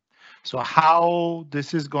of view. So how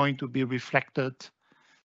this is going to be reflected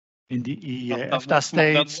in the EFTA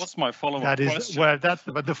states? That was my follow-up question.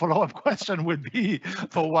 But the follow-up question would be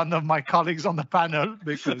for one of my colleagues on the panel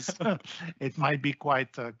because it might be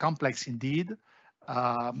quite complex indeed.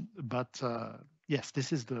 But yes,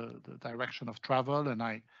 this is the direction of travel, and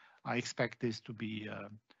I expect this to be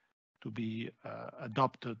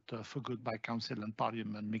adopted for good by Council and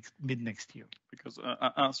Parliament mid next year. Because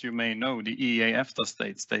as you may know, the EEA-EFTA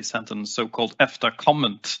states, they sent a so-called EFTA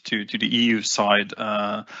comment to the EU side.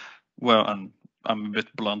 Well, and I'm a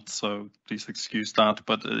bit blunt, so please excuse that.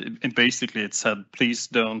 But basically it said, please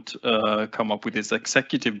don't come up with this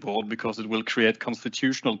executive board because it will create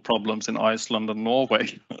constitutional problems in Iceland and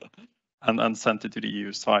Norway. and sent it to the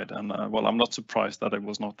EU side. And well, I'm not surprised that it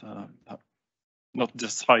was not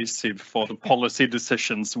decisive for the policy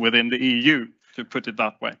decisions within the EU, to put it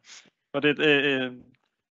that way. But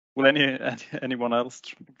will anyone else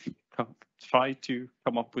try to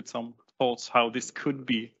come up with some thoughts how this could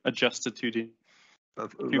be adjusted to the?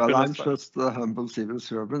 Well, I'm just a humble civil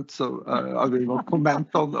servant, so I will not comment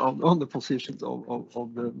on the positions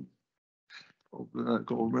of the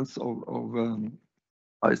governments of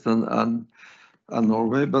Iceland and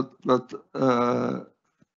Norway, but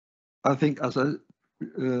I think as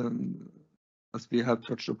we have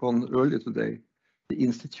touched upon earlier today, the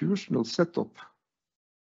institutional setup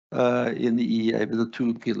in the EEA with the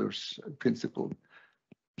 2 pillars principle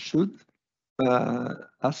should,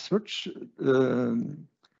 as such,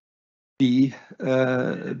 be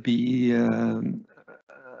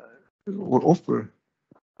or offer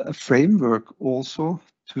a framework also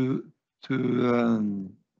to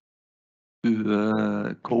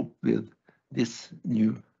cope with this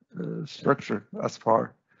new structure as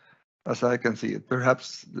far as I can see it.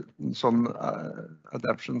 Perhaps some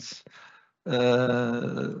adaptations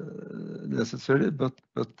necessary, but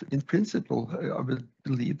in principle, I would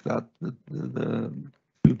believe that the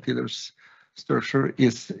 2 pillars structure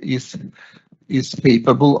is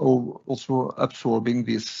capable of also absorbing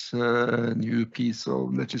this new piece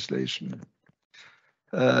of legislation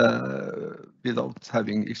without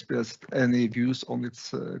having expressed any views on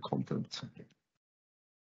its content.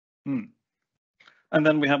 And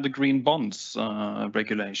then we have the green bonds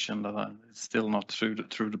regulation that is still not through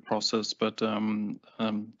the process, but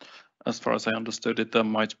as far as I understood it, there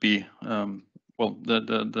might be well,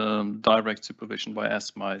 the direct supervision by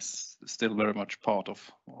ESMA is still very much part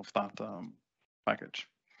of that package.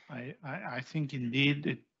 I think indeed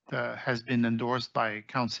it has been endorsed by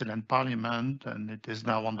Council and Parliament, and it is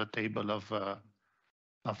now on the table of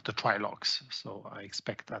the trilogues. So I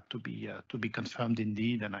expect that to be confirmed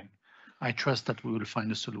indeed, and I trust that we will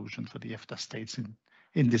find a solution for the EFTA states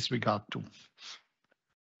in this regard too.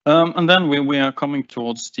 And then we are coming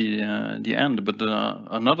towards the end, but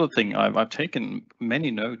another thing, I've taken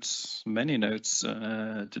many notes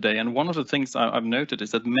today, and one of the things I've noted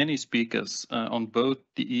is that many speakers on both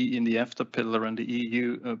in the EFTA pillar and the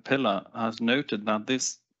EU pillar has noted that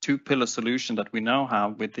this 2-pillar solution that we now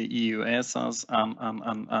have with the EU ESAs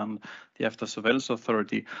and the EFTA Surveillance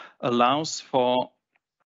Authority allows for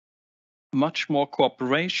much more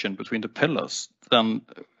cooperation between the pillars than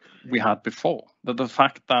we had before. The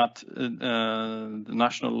fact that the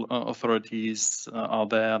national authorities are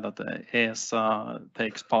there, that the ESA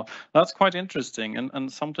takes part, that's quite interesting and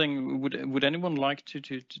something. Would anyone like to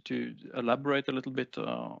elaborate a little bit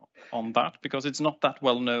on that, because it's not that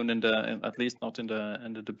well known at least not in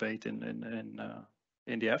the debate in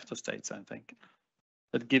the EFTA states, I think.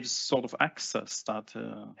 That gives sort of access that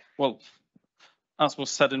well, as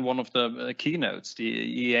was said in one of the keynotes, the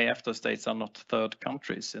EEA-EFTA states are not third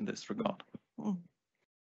countries in this regard. You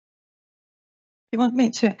want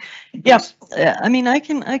me to? Yes. Yeah, I mean, I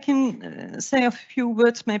can say a few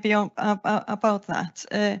words maybe about that.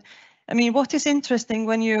 I mean, what is interesting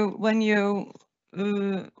when you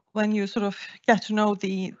sort of get to know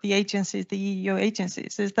the agencies, the EU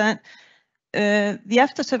agencies, is that the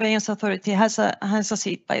EFTA Surveillance Authority has a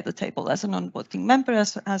seat by the table as a non-voting member,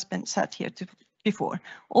 as has been said here before.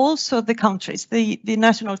 Also, the countries, the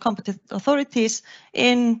national competent authorities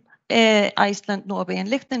in Iceland, Norway, and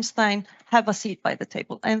Liechtenstein have a seat by the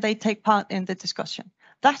table, and they take part in the discussion.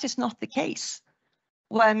 That is not the case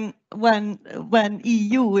when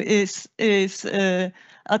EU is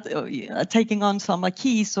taking on some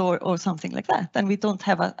acquis or something like that. Then we don't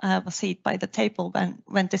have a seat by the table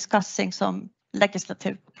when discussing some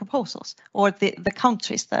legislative proposals or the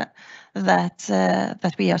countries that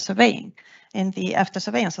we are surveying in the EFTA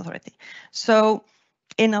Surveillance Authority. So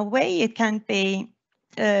in a way, it can be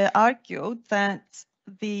argued that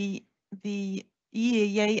the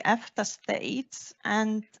EEA EFTA states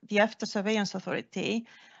and the EFTA Surveillance Authority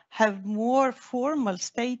have more formal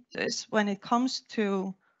status when it comes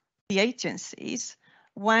to the agencies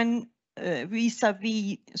when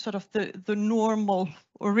vis-a-vis sort of the normal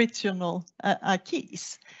original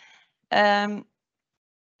acquis.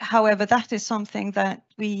 However, that is something that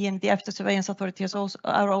we in the EFTA Surveillance Authority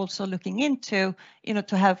are also looking into,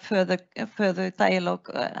 to have further dialogue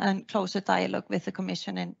and closer dialogue with the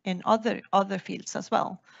Commission in other fields as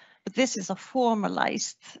well. But this is a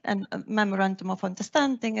formalized and memorandum of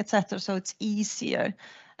understanding, etc. So it's easier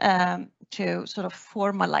to sort of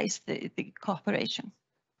formalize the cooperation.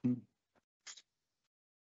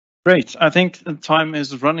 Great. I think the time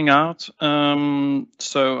is running out,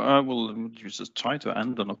 so I will just try to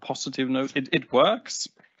end on a positive note. It works,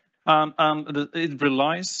 and it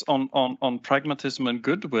relies on pragmatism and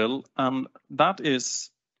goodwill, and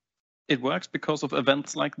it works because of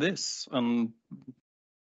events like this and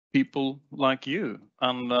people like you.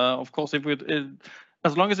 And of course,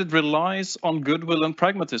 as long as it relies on goodwill and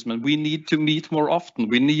pragmatism, and we need to meet more often.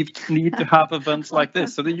 We need to have events like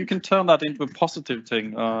this so that you can turn that into a positive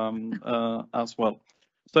thing as well.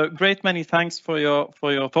 So great many thanks for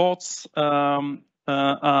your thoughts, and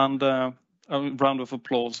a round of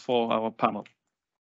applause for our panel.